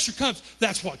the pressure comes,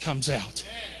 that's what comes out.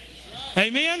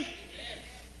 Amen?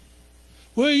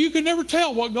 Well, you can never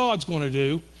tell what God's going to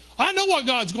do. I know what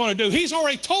God's going to do. He's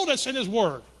already told us in His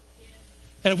Word.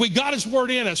 And if we got His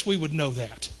Word in us, we would know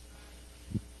that.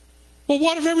 Well,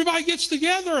 what if everybody gets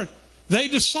together and they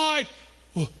decide,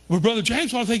 well, Brother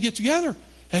James, what if they get together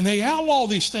and they outlaw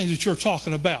these things that you're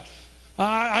talking about?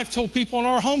 I've told people in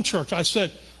our home church, I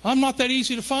said, I'm not that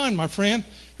easy to find, my friend.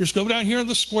 Just go down here in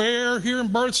the square, here in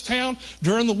Byrdstown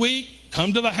during the week.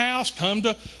 Come to the house, come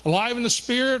to Alive in the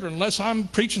Spirit, or unless I'm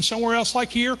preaching somewhere else like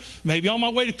here, maybe on my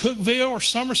way to Cookeville or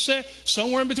Somerset,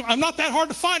 somewhere in between. I'm not that hard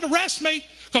to find. Arrest me,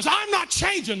 because I'm not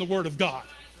changing the Word of God.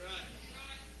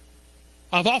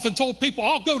 I've often told people,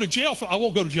 I won't go to jail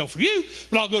for you,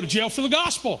 but I'll go to jail for the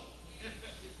gospel.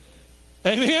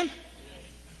 Amen?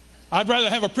 I'd rather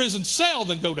have a prison cell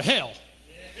than go to hell.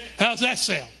 How's that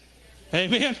sound?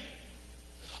 Amen?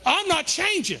 I'm not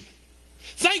changing.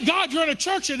 Thank God you're in a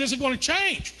church that isn't going to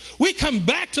change. We come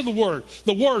back to the Word.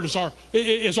 The Word is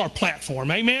our platform.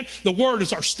 Amen? The Word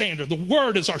is our standard. The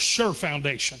Word is our sure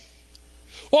foundation.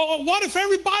 Well, what if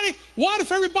everybody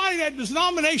in that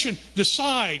denomination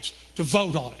decides to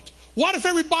vote on it? What if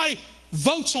everybody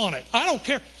votes on it? I don't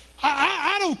care.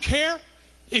 I don't care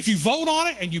if you vote on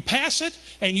it and you pass it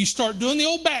and you start doing the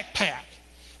old backpack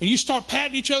and you start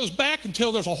patting each other's back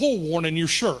until there's a hole worn in your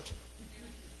shirt.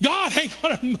 God ain't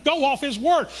going to go off His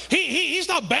Word. He's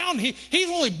not bound. He's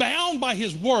only bound by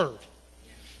His Word.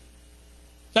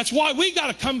 That's why we got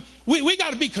to come. We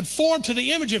got to be conformed to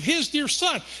the image of His dear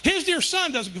Son. His dear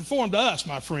Son doesn't conform to us,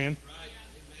 my friend.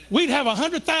 We'd have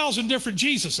 100,000 different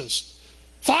Jesuses,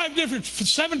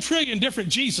 7 trillion different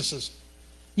Jesuses.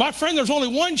 My friend, there's only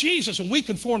one Jesus, and we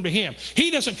conform to Him.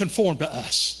 He doesn't conform to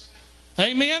us.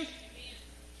 Amen?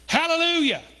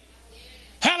 Hallelujah.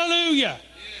 Hallelujah.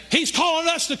 He's calling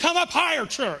us to come up higher,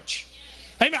 church.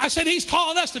 Amen. I said He's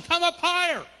calling us to come up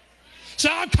higher. So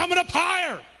I'm coming up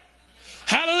higher.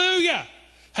 Hallelujah.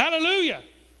 Hallelujah.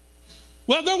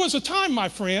 Well, there was a time, my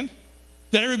friend,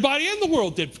 that everybody in the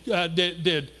world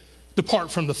did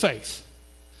depart from the faith.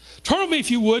 Turn with me,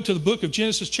 if you would, to the book of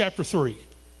Genesis chapter 3.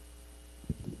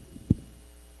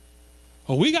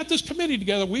 Well, we got this committee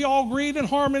together. We all agreed in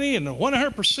harmony and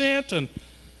 100%, and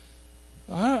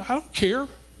I don't care.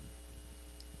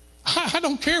 I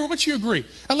don't care what you agree.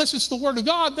 Unless it's the Word of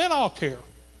God, then I'll care.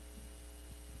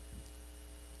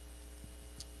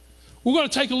 We're going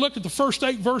to take a look at the first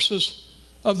 8 verses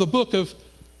of the book of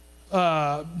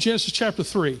Genesis chapter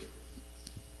 3.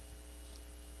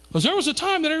 Because there was a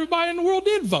time that everybody in the world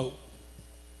did vote.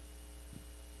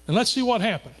 And let's see what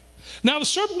happened. Now the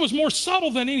serpent was more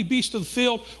subtle than any beast of the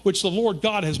field which the Lord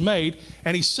God has made.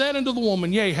 And he said unto the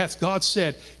woman, Yea, hath God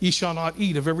said, Ye shall not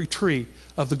eat of every tree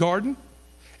of the garden?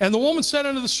 And the woman said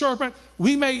unto the serpent,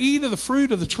 We may eat of the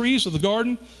fruit of the trees of the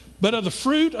garden, but of the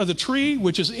fruit of the tree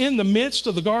which is in the midst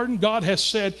of the garden, God hath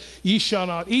said, Ye shall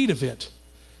not eat of it,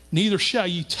 neither shall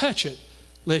ye touch it,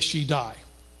 lest ye die.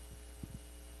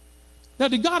 Now,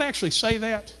 did God actually say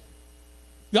that?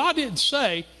 God didn't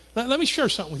say, let me share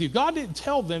something with you. God didn't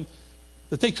tell them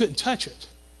that they couldn't touch it.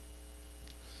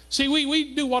 See,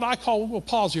 we do what I call, we'll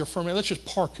pause here for a minute. Let's just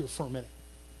park here for a minute.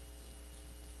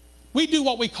 We do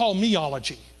what we call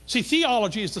meology. See,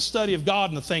 theology is the study of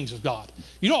God and the things of God.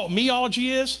 You know what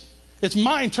meology is? It's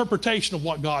my interpretation of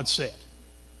what God said.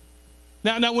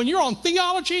 Now, when you're on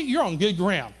theology, you're on good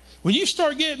ground. When you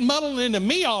start getting muddled into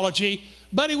meology,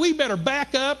 buddy, we better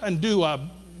back up and do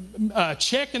a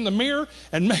check in the mirror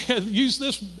and use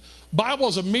this Bible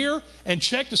as a mirror and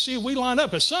check to see if we line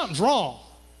up, if something's wrong.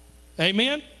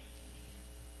 Amen?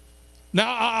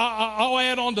 Now, I'll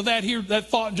add on to that here, that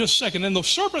thought in just a second. And the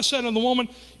serpent said unto the woman,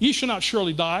 ye shall not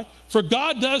surely die, for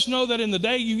God does know that in the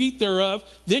day you eat thereof,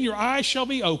 then your eyes shall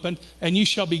be opened, and ye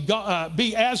shall be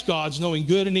as gods, knowing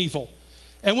good and evil.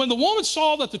 And when the woman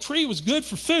saw that the tree was good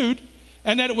for food,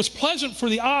 and that it was pleasant for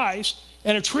the eyes,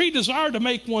 and a tree desired to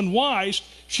make one wise,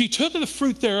 she took of the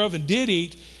fruit thereof and did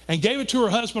eat, and gave it to her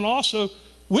husband also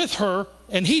with her,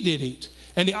 and he did eat.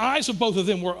 And the eyes of both of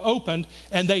them were opened,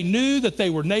 and they knew that they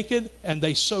were naked, and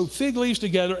they sewed fig leaves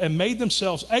together and made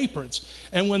themselves aprons.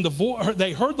 And when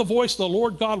they heard the voice of the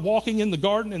Lord God walking in the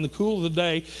garden in the cool of the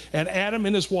day, and Adam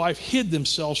and his wife hid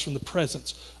themselves from the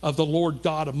presence of the Lord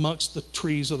God amongst the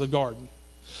trees of the garden.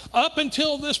 Up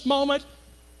until this moment,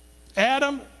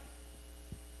 Adam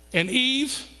and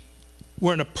Eve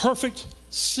were in a perfect,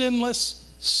 sinless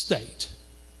state.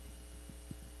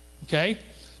 Okay?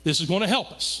 This is going to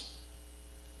help us.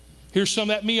 Here's some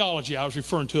of that meology I was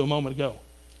referring to a moment ago.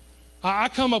 I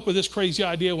come up with this crazy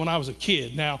idea when I was a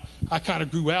kid. Now, I kind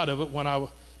of grew out of it when I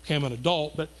became an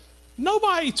adult, but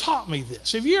nobody taught me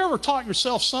this. Have you ever taught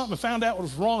yourself something and found out what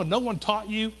was wrong and no one taught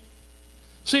you?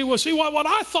 See what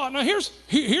I thought. Now, here's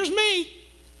me.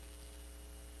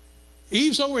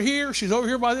 Eve's over here. She's over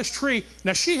here by this tree.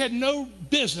 Now, she had no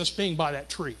business being by that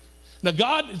tree. Now,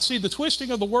 God, see, the twisting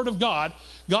of the Word of God,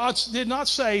 God did not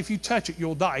say if you touch it,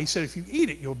 you'll die. He said if you eat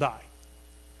it, you'll die.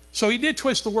 So he did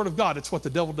twist the Word of God. It's what the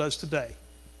devil does today.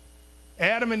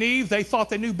 Adam and Eve, they thought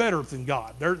they knew better than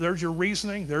God. There's your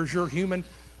reasoning. There's your human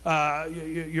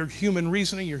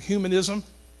reasoning, your humanism.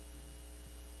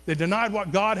 They denied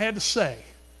what God had to say.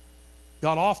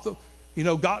 Got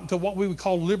into what we would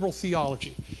call liberal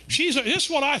theology. This is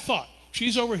what I thought.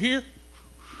 She's over here.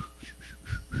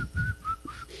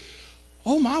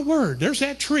 Oh, my word, there's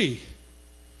that tree.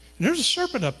 And there's a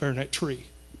serpent up there in that tree.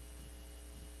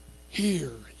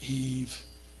 Here, Eve,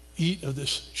 eat of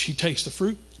this. She takes the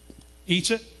fruit, eats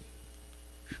it,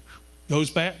 goes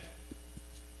back.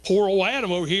 Poor old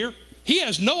Adam over here, he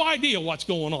has no idea what's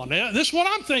going on. Now, this is what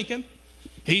I'm thinking.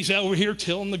 He's over here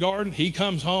tilling the garden. He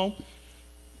comes home.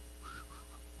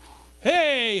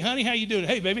 Hey, honey, how you doing?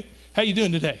 Hey, baby, how you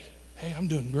doing today? Hey, I'm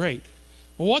doing great.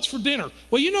 Well, what's for dinner?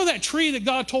 Well, you know that tree that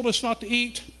God told us not to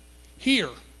eat? Here.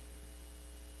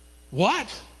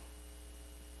 What?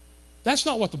 That's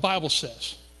not what the Bible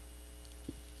says.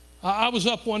 I was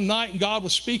up one night and God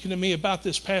was speaking to me about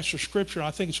this passage of Scripture, and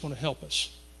I think it's going to help us.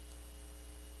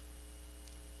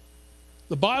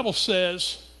 The Bible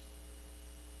says,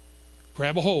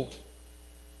 grab a hold.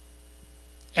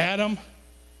 Adam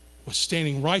was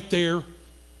standing right there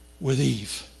with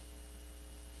Eve.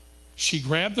 She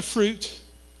grabbed the fruit,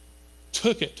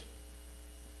 took it,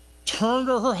 turned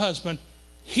to her husband.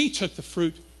 He took the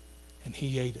fruit and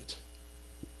he ate it.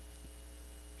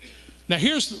 Now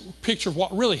here's the picture of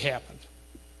what really happened.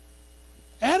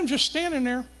 Adam just standing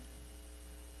there.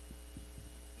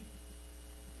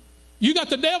 You got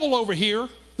the devil over here,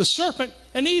 the serpent,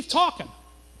 and Eve talking.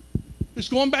 Just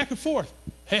going back and forth.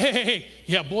 Hey,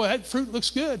 yeah, boy, that fruit looks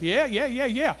good.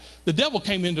 Yeah. The devil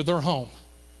came into their home.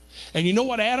 And you know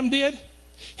what Adam did?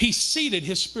 He ceded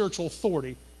his spiritual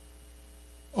authority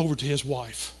over to his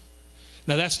wife.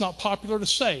 Now, that's not popular to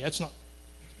say.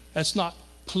 That's not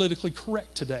politically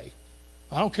correct today.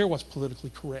 I don't care what's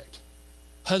politically correct.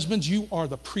 Husbands, you are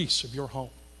the priests of your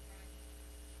home.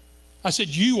 I said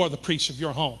you are the priests of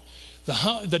your home.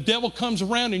 The devil comes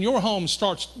around in your home and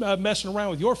starts messing around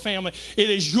with your family.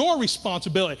 It is your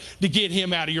responsibility to get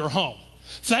him out of your home.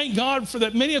 Thank God for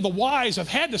that. Many of the wives have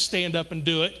had to stand up and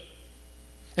do it.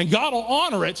 And God will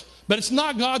honor it, but it's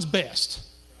not God's best.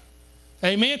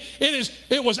 Amen?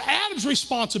 It was Adam's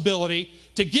responsibility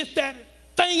to get that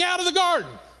thing out of the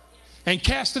garden and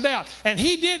cast it out. And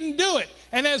he didn't do it.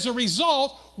 And as a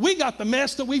result, we got the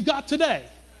mess that we've got today.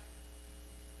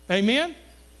 Amen?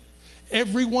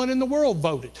 Everyone in the world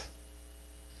voted.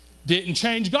 Didn't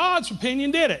change God's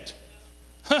opinion, did it?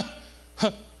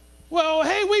 Well,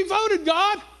 hey, we voted,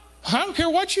 God. I don't care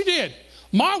what you did.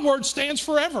 My word stands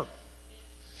forever.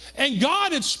 And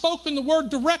God had spoken the word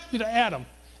directly to Adam.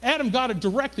 Adam got it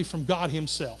directly from God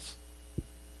himself.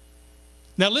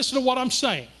 Now listen to what I'm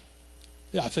saying.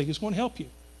 I think it's going to help you.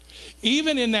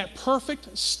 Even in that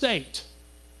perfect state,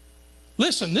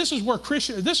 listen, this is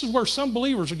where some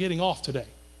believers are getting off today.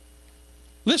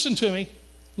 Listen to me.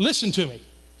 Listen to me.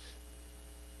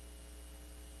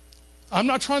 I'm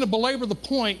not trying to belabor the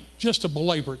point just to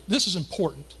belabor it. This is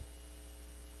important.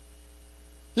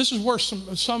 This is where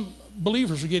some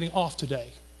believers are getting off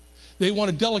today. They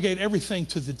want to delegate everything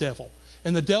to the devil.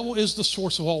 And the devil is the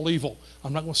source of all evil.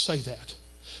 I'm not going to say that.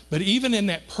 But even in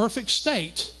that perfect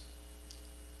state,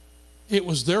 it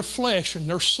was their flesh and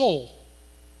their soul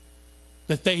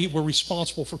that they were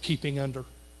responsible for keeping under.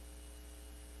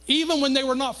 Even when they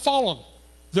were not fallen,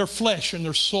 their flesh and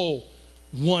their soul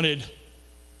wanted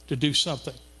to do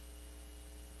something.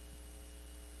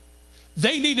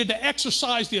 They needed to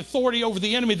exercise the authority over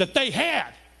the enemy that they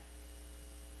had.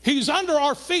 He's under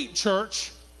our feet,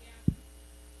 church.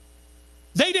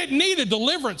 They didn't need a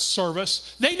deliverance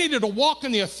service. They needed to walk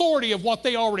in the authority of what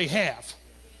they already have.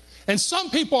 And some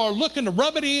people are looking to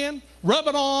rub it in, rub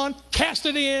it on, cast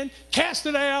it in, cast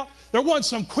it out. There wasn't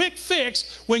some quick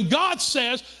fix when God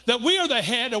says that we are the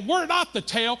head and we're not the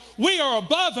tail. We are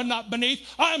above and not beneath.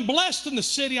 I am blessed in the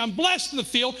city. I'm blessed in the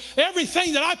field.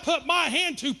 Everything that I put my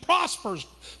hand to prospers,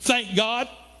 thank God.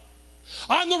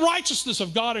 I'm the righteousness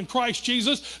of God in Christ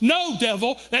Jesus. No,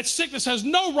 devil, that sickness has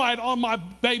no right on my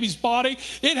baby's body.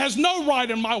 It has no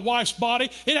right in my wife's body.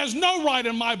 It has no right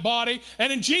in my body.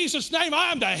 And in Jesus' name,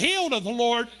 I am the healed of the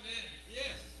Lord.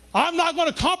 I'm not going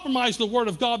to compromise the Word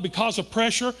of God because of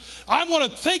pressure. I'm going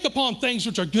to think upon things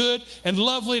which are good and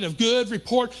lovely and of good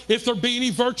report. If there be any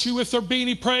virtue, if there be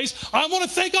any praise, I want to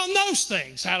think on those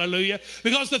things. Hallelujah.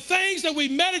 Because the things that we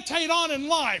meditate on in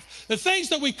life, the things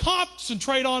that we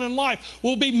concentrate on in life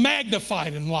will be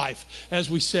magnified in life, as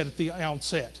we said at the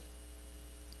outset.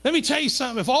 Let me tell you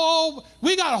something.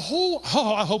 We got a whole,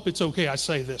 I hope it's okay I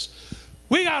say this.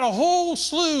 We got a whole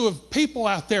slew of people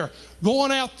out there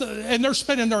going out, and they're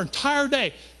spending their entire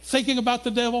day thinking about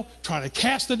the devil, trying to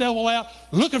cast the devil out,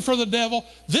 looking for the devil,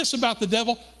 this about the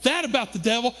devil, that about the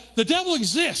devil. The devil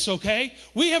exists, okay?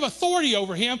 We have authority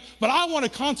over him, but I want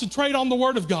to concentrate on the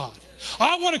Word of God.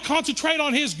 I want to concentrate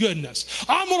on His goodness.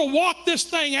 I'm going to walk this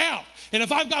thing out. And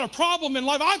if I've got a problem in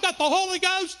life, I've got the Holy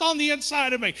Ghost on the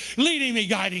inside of me, leading me,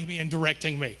 guiding me, and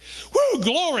directing me. Woo,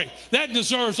 glory. That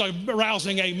deserves a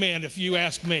rousing amen if you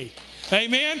ask me.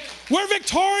 Amen. We're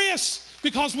victorious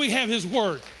because we have His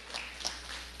Word.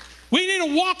 We need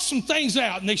to walk some things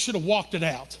out, and they should have walked it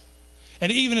out.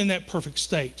 And even in that perfect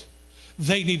state,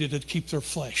 they needed to keep their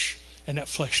flesh and that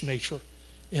flesh nature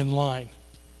in line.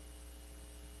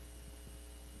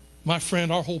 My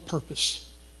friend, our whole purpose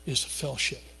is to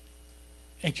fellowship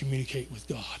and communicate with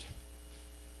God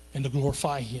and to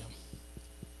glorify Him.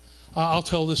 I'll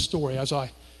tell this story as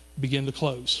I begin to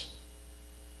close.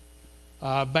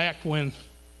 Back when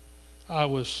I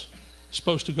was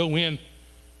supposed to go in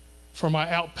for my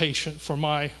outpatient, for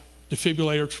my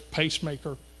defibrillator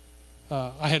pacemaker,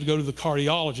 I had to go to the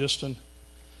cardiologist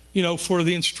and, for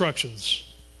the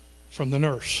instructions from the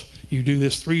nurse. You do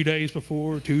this 3 days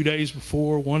before, 2 days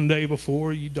before, 1 day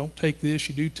before. You don't take this,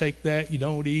 you do take that, you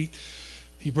don't eat.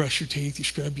 You brush your teeth, you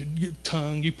scrub your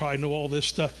tongue. You probably know all this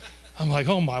stuff. I'm like,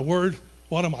 oh, my word.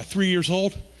 What am I, 3 years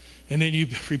old? And then you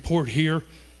report here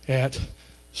at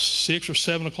 6 or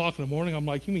 7 o'clock in the morning. I'm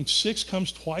like, you mean 6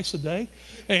 comes twice a day?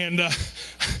 And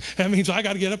that means I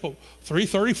got to get up at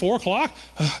 3:30, 4 o'clock,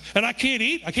 and I can't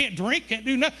eat, I can't drink, can't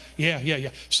do nothing. Yeah.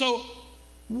 So,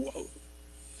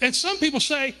 and some people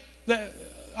say that,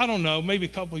 I don't know, maybe a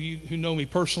couple of you who know me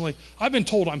personally, I've been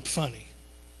told I'm funny.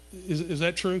 Is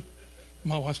that true?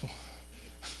 My wife's going,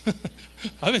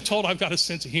 I've been told I've got a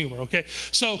sense of humor, okay?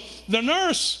 So the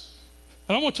nurse,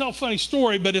 and I'm going to tell a funny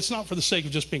story, but it's not for the sake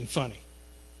of just being funny.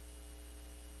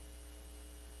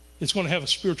 It's going to have a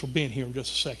spiritual bent here in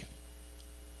just a second.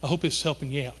 I hope it's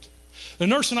helping you out. The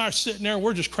nurse and I are sitting there,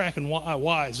 we're just cracking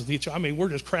wise with each other. I mean, we're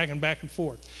just cracking back and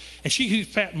forth. And she's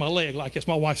patting my leg like this.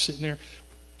 My wife's sitting there.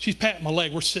 She's patting my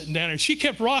leg. We're sitting down there. And she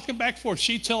kept rocking back and forth.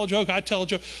 She'd tell a joke. I'd tell a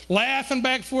joke. Laughing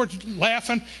back and forth,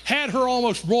 laughing. Had her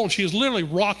almost rolled. She was literally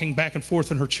rocking back and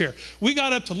forth in her chair. We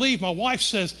got up to leave. My wife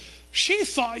says, she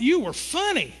thought you were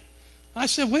funny. I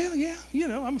said, well, yeah,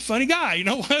 I'm a funny guy.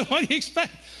 What do you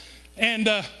expect? And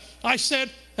I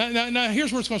said, now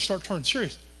here's where it's going to start turning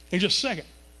serious in just a second.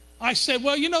 I said,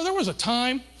 well, there was a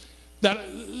time that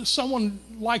someone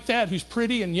like that who's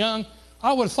pretty and young,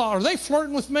 I would have thought, are they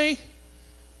flirting with me?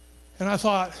 And I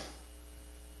thought,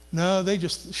 no,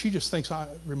 she just thinks I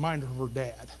remind her of her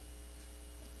dad.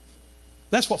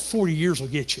 That's what 40 years will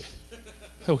get you,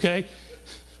 okay?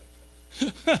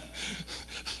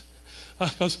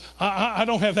 Because I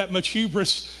don't have that much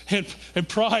hubris and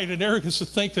pride and arrogance to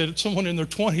think that someone in their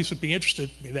 20s would be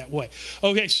interested in me that way.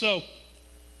 Okay, so,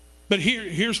 but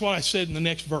here's what I said in the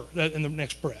next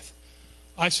breath.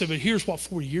 I said, but here's what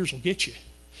 40 years will get you.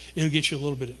 It'll get you a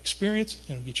little bit of experience,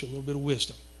 and it'll get you a little bit of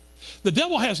wisdom. The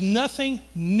devil has nothing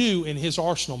new in his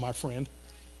arsenal, my friend.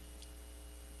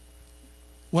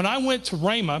 When I went to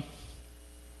Rhema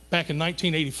back in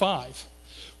 1985,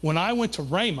 when I went to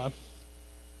Rhema,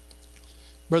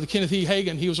 Brother Kenneth E.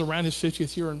 Hagin, he was around his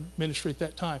 50th year in ministry at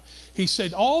that time. He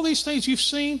said, all these things you've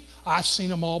seen, I've seen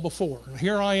them all before. And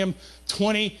here I am,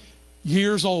 20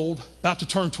 years old, about to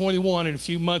turn 21 in a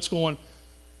few months, going,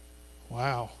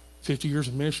 wow, 50 years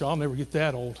of ministry, I'll never get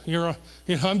that old.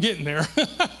 I'm getting there.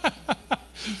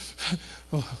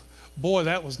 Boy,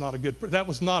 that was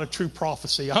not a true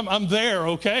prophecy. I'm there,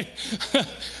 okay?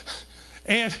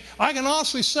 And I can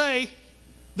honestly say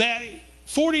that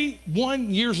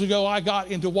 41 years ago, I got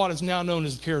into what is now known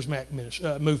as the Charismatic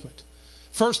movement.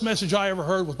 First message I ever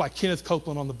heard was by Kenneth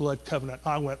Copeland on the blood covenant.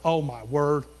 I went, oh my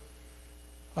word.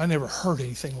 I never heard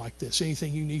anything like this.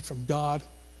 Anything you need from God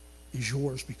is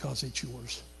yours because it's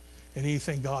yours. And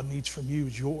anything God needs from you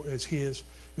is his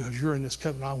because you're in this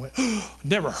covenant. I went, oh,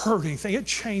 never heard anything. It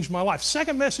changed my life.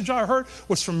 Second message I heard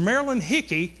was from Marilyn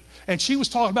Hickey, and she was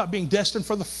talking about being destined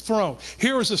for the throne.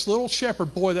 Here was this little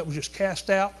shepherd boy that was just cast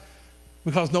out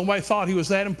because nobody thought he was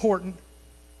that important.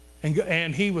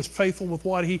 And he was faithful with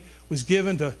what he was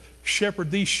given to shepherd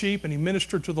these sheep, and he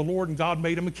ministered to the Lord, and God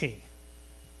made him a king.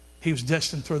 He was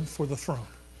destined for the throne.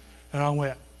 And I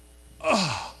went,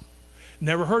 oh,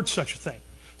 never heard such a thing.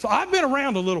 So I've been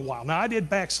around a little while. Now, I did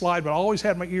backslide, but I always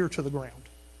had my ear to the ground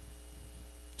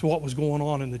to what was going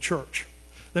on in the church.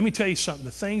 Let me tell you something.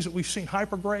 The things that we've seen,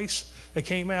 Hyper Grace, that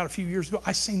came out a few years ago,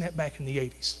 I seen that back in the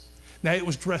 80s. Now, it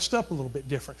was dressed up a little bit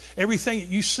different. Everything that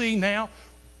you see now,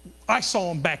 I saw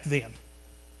them back then.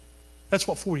 That's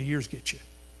what 40 years gets you.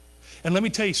 And let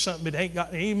me tell you something. It ain't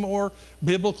got any more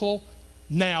biblical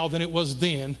now than it was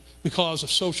then because of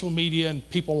social media and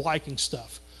people liking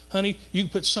stuff. Honey, you can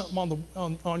put something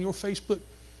on your Facebook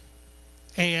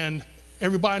and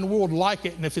everybody in the world like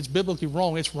it, and if it's biblically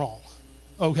wrong, it's wrong.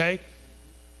 Okay?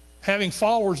 Having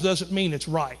followers doesn't mean it's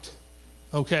right.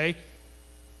 Okay?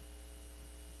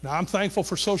 Now, I'm thankful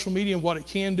for social media and what it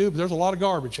can do, but there's a lot of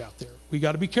garbage out there. We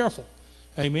got to be careful.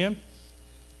 Amen?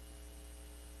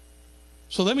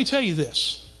 So let me tell you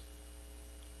this.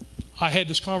 I had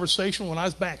this conversation when I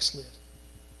was backslid.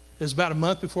 It was about a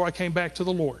month before I came back to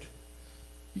the Lord.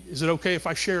 Is it okay if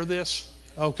I share this?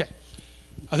 Okay.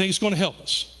 I think it's going to help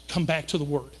us come back to the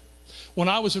Word. When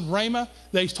I was in Rhema,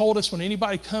 they told us when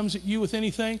anybody comes at you with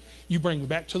anything, you bring them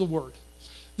back to the Word.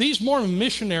 These Mormon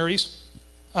missionaries,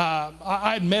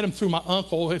 I had met him through my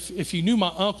uncle. If you knew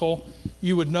my uncle,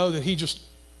 you would know that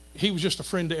he was just a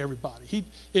friend to everybody.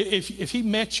 If he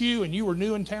met you and you were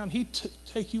new in town, he'd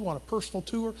take you on a personal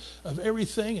tour of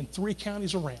everything in 3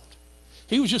 counties around.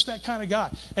 He was just that kind of guy.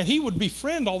 And he would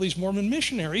befriend all these Mormon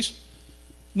missionaries,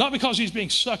 not because he's being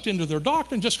sucked into their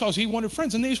doctrine, just because he wanted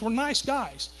friends. And these were nice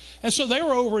guys. And so they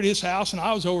were over at his house, and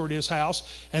I was over at his house,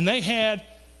 and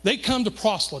they come to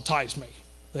proselytize me.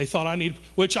 They thought I needed,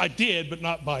 which I did, but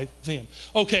not by them.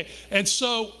 Okay, and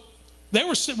so I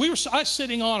was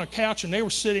sitting on a couch, and they were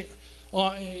sitting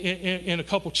in a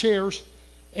couple chairs,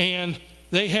 and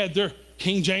they had their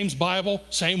King James Bible,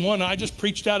 same one I just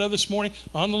preached out of this morning,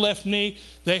 on the left knee.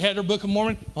 They had their Book of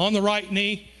Mormon on the right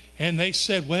knee, and they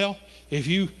said, well, if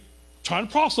you try to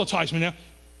proselytize me now,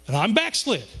 and I'm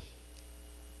backslid.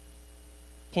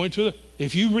 Point to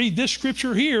if you read this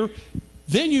scripture here,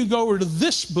 then you go over to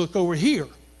this book over here.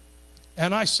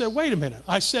 And I said, wait a minute.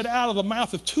 I said, out of the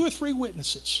mouth of 2 or 3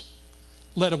 witnesses,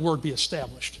 let a word be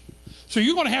established. So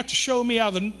you're going to have to show me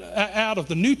out of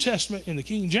the New Testament in the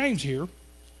King James here,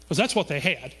 because that's what they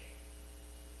had,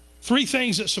 3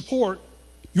 things that support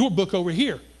your book over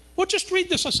here. Well, just read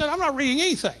this. I said, I'm not reading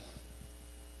anything.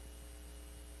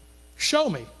 Show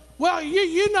me. Well,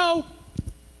 you know,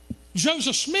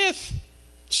 Joseph Smith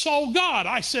saw God.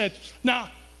 I said, now,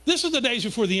 this is the days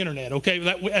before the internet,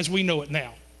 okay, as we know it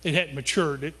now. It hadn't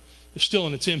matured. It was still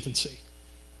in its infancy.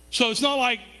 So it's not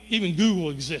like even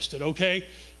Google existed, okay?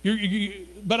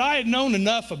 But I had known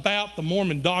enough about the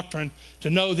Mormon doctrine to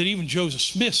know that even Joseph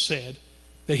Smith said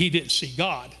that he didn't see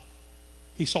God.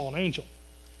 He saw an angel.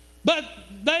 But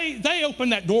they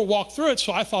opened that door, walked through it,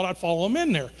 so I thought I'd follow them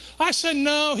in there. I said,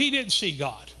 no, he didn't see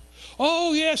God.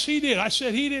 Oh, yes, he did. I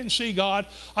said, he didn't see God.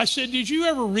 I said, did you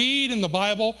ever read in the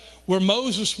Bible where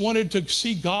Moses wanted to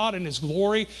see God in his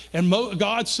glory, and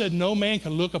God said, no man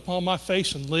can look upon my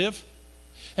face and live?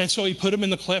 And so he put him in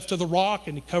the cleft of the rock,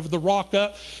 and he covered the rock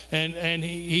up, and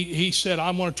he said,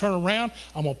 I'm going to turn around,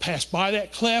 I'm going to pass by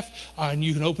that cleft, and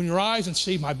you can open your eyes and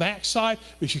see my backside,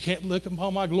 but you can't look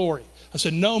upon my glory. I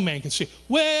said, no man can see.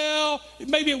 Well,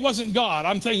 maybe it wasn't God.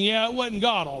 I'm thinking, yeah, it wasn't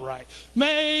God, all right.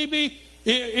 Maybe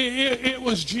it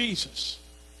was Jesus.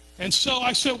 And so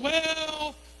I said,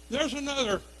 well, there's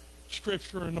another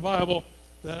scripture in the Bible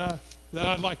that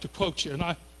I'd like to quote you. And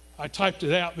I I typed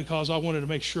it out because I wanted to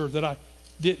make sure that I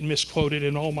didn't misquote it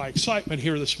in all my excitement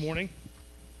here this morning.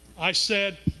 I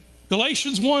said,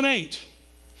 Galatians 1:8,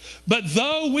 but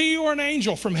though we or an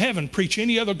angel from heaven preach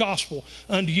any other gospel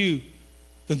unto you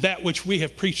than that which we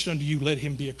have preached unto you, let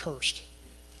him be accursed.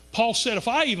 Paul said, if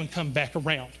I even come back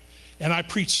around and I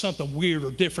preach something weird or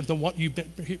different than what you've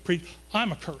been preached,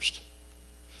 I'm accursed.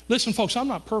 Listen, folks, I'm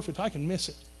not perfect. I can miss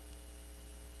it.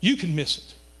 You can miss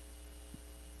it.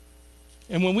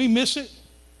 And when we miss it,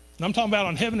 and I'm talking about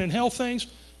on heaven and hell things,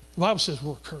 the Bible says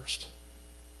we're cursed.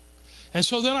 And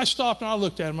so then I stopped and I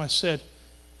looked at him. I said,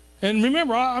 and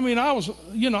remember, I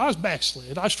was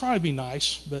backslid. I was trying to be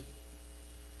nice, but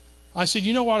I said,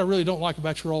 you know what I really don't like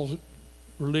about your all's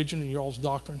religion and your all's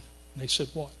doctrine? And they said,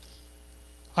 what?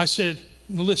 I said,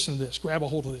 listen to this. Grab a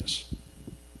hold of this.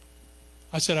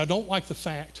 I said, I don't like the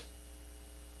fact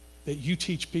that you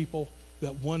teach people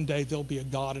that one day they'll be a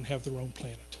God and have their own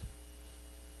planet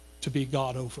to be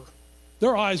God over.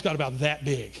 Their eyes got about that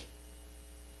big.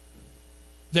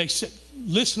 They said,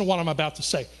 listen to what I'm about to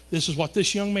say. This is what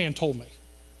this young man told me.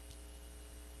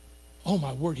 Oh,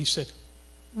 my word. He said,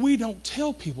 we don't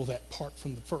tell people that part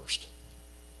from the first.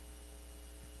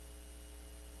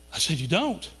 I said, you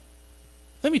don't?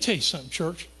 Let me tell you something,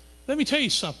 church. Let me tell you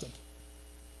something.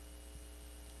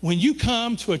 When you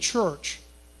come to a church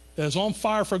that is on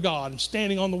fire for God and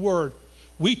standing on the Word,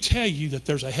 we tell you that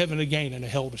there's a heaven to gain and a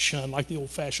hell to shun, like the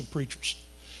old-fashioned preachers.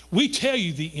 We tell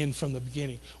you the end from the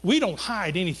beginning. We don't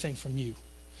hide anything from you.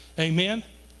 Amen?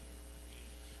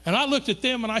 And I looked at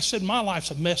them and I said, my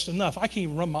life's a mess enough. I can't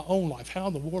even run my own life. How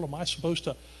in the world am I supposed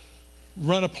to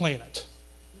run a planet?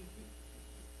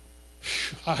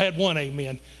 I had one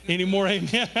amen. Any more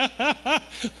amen?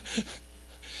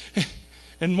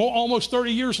 And almost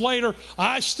 30 years later,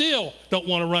 I still don't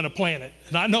want to run a planet.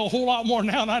 And I know a whole lot more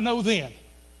now than I know then.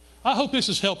 I hope this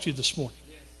has helped you this morning.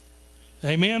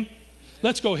 Amen?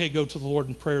 Let's go ahead and go to the Lord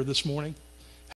in prayer this morning.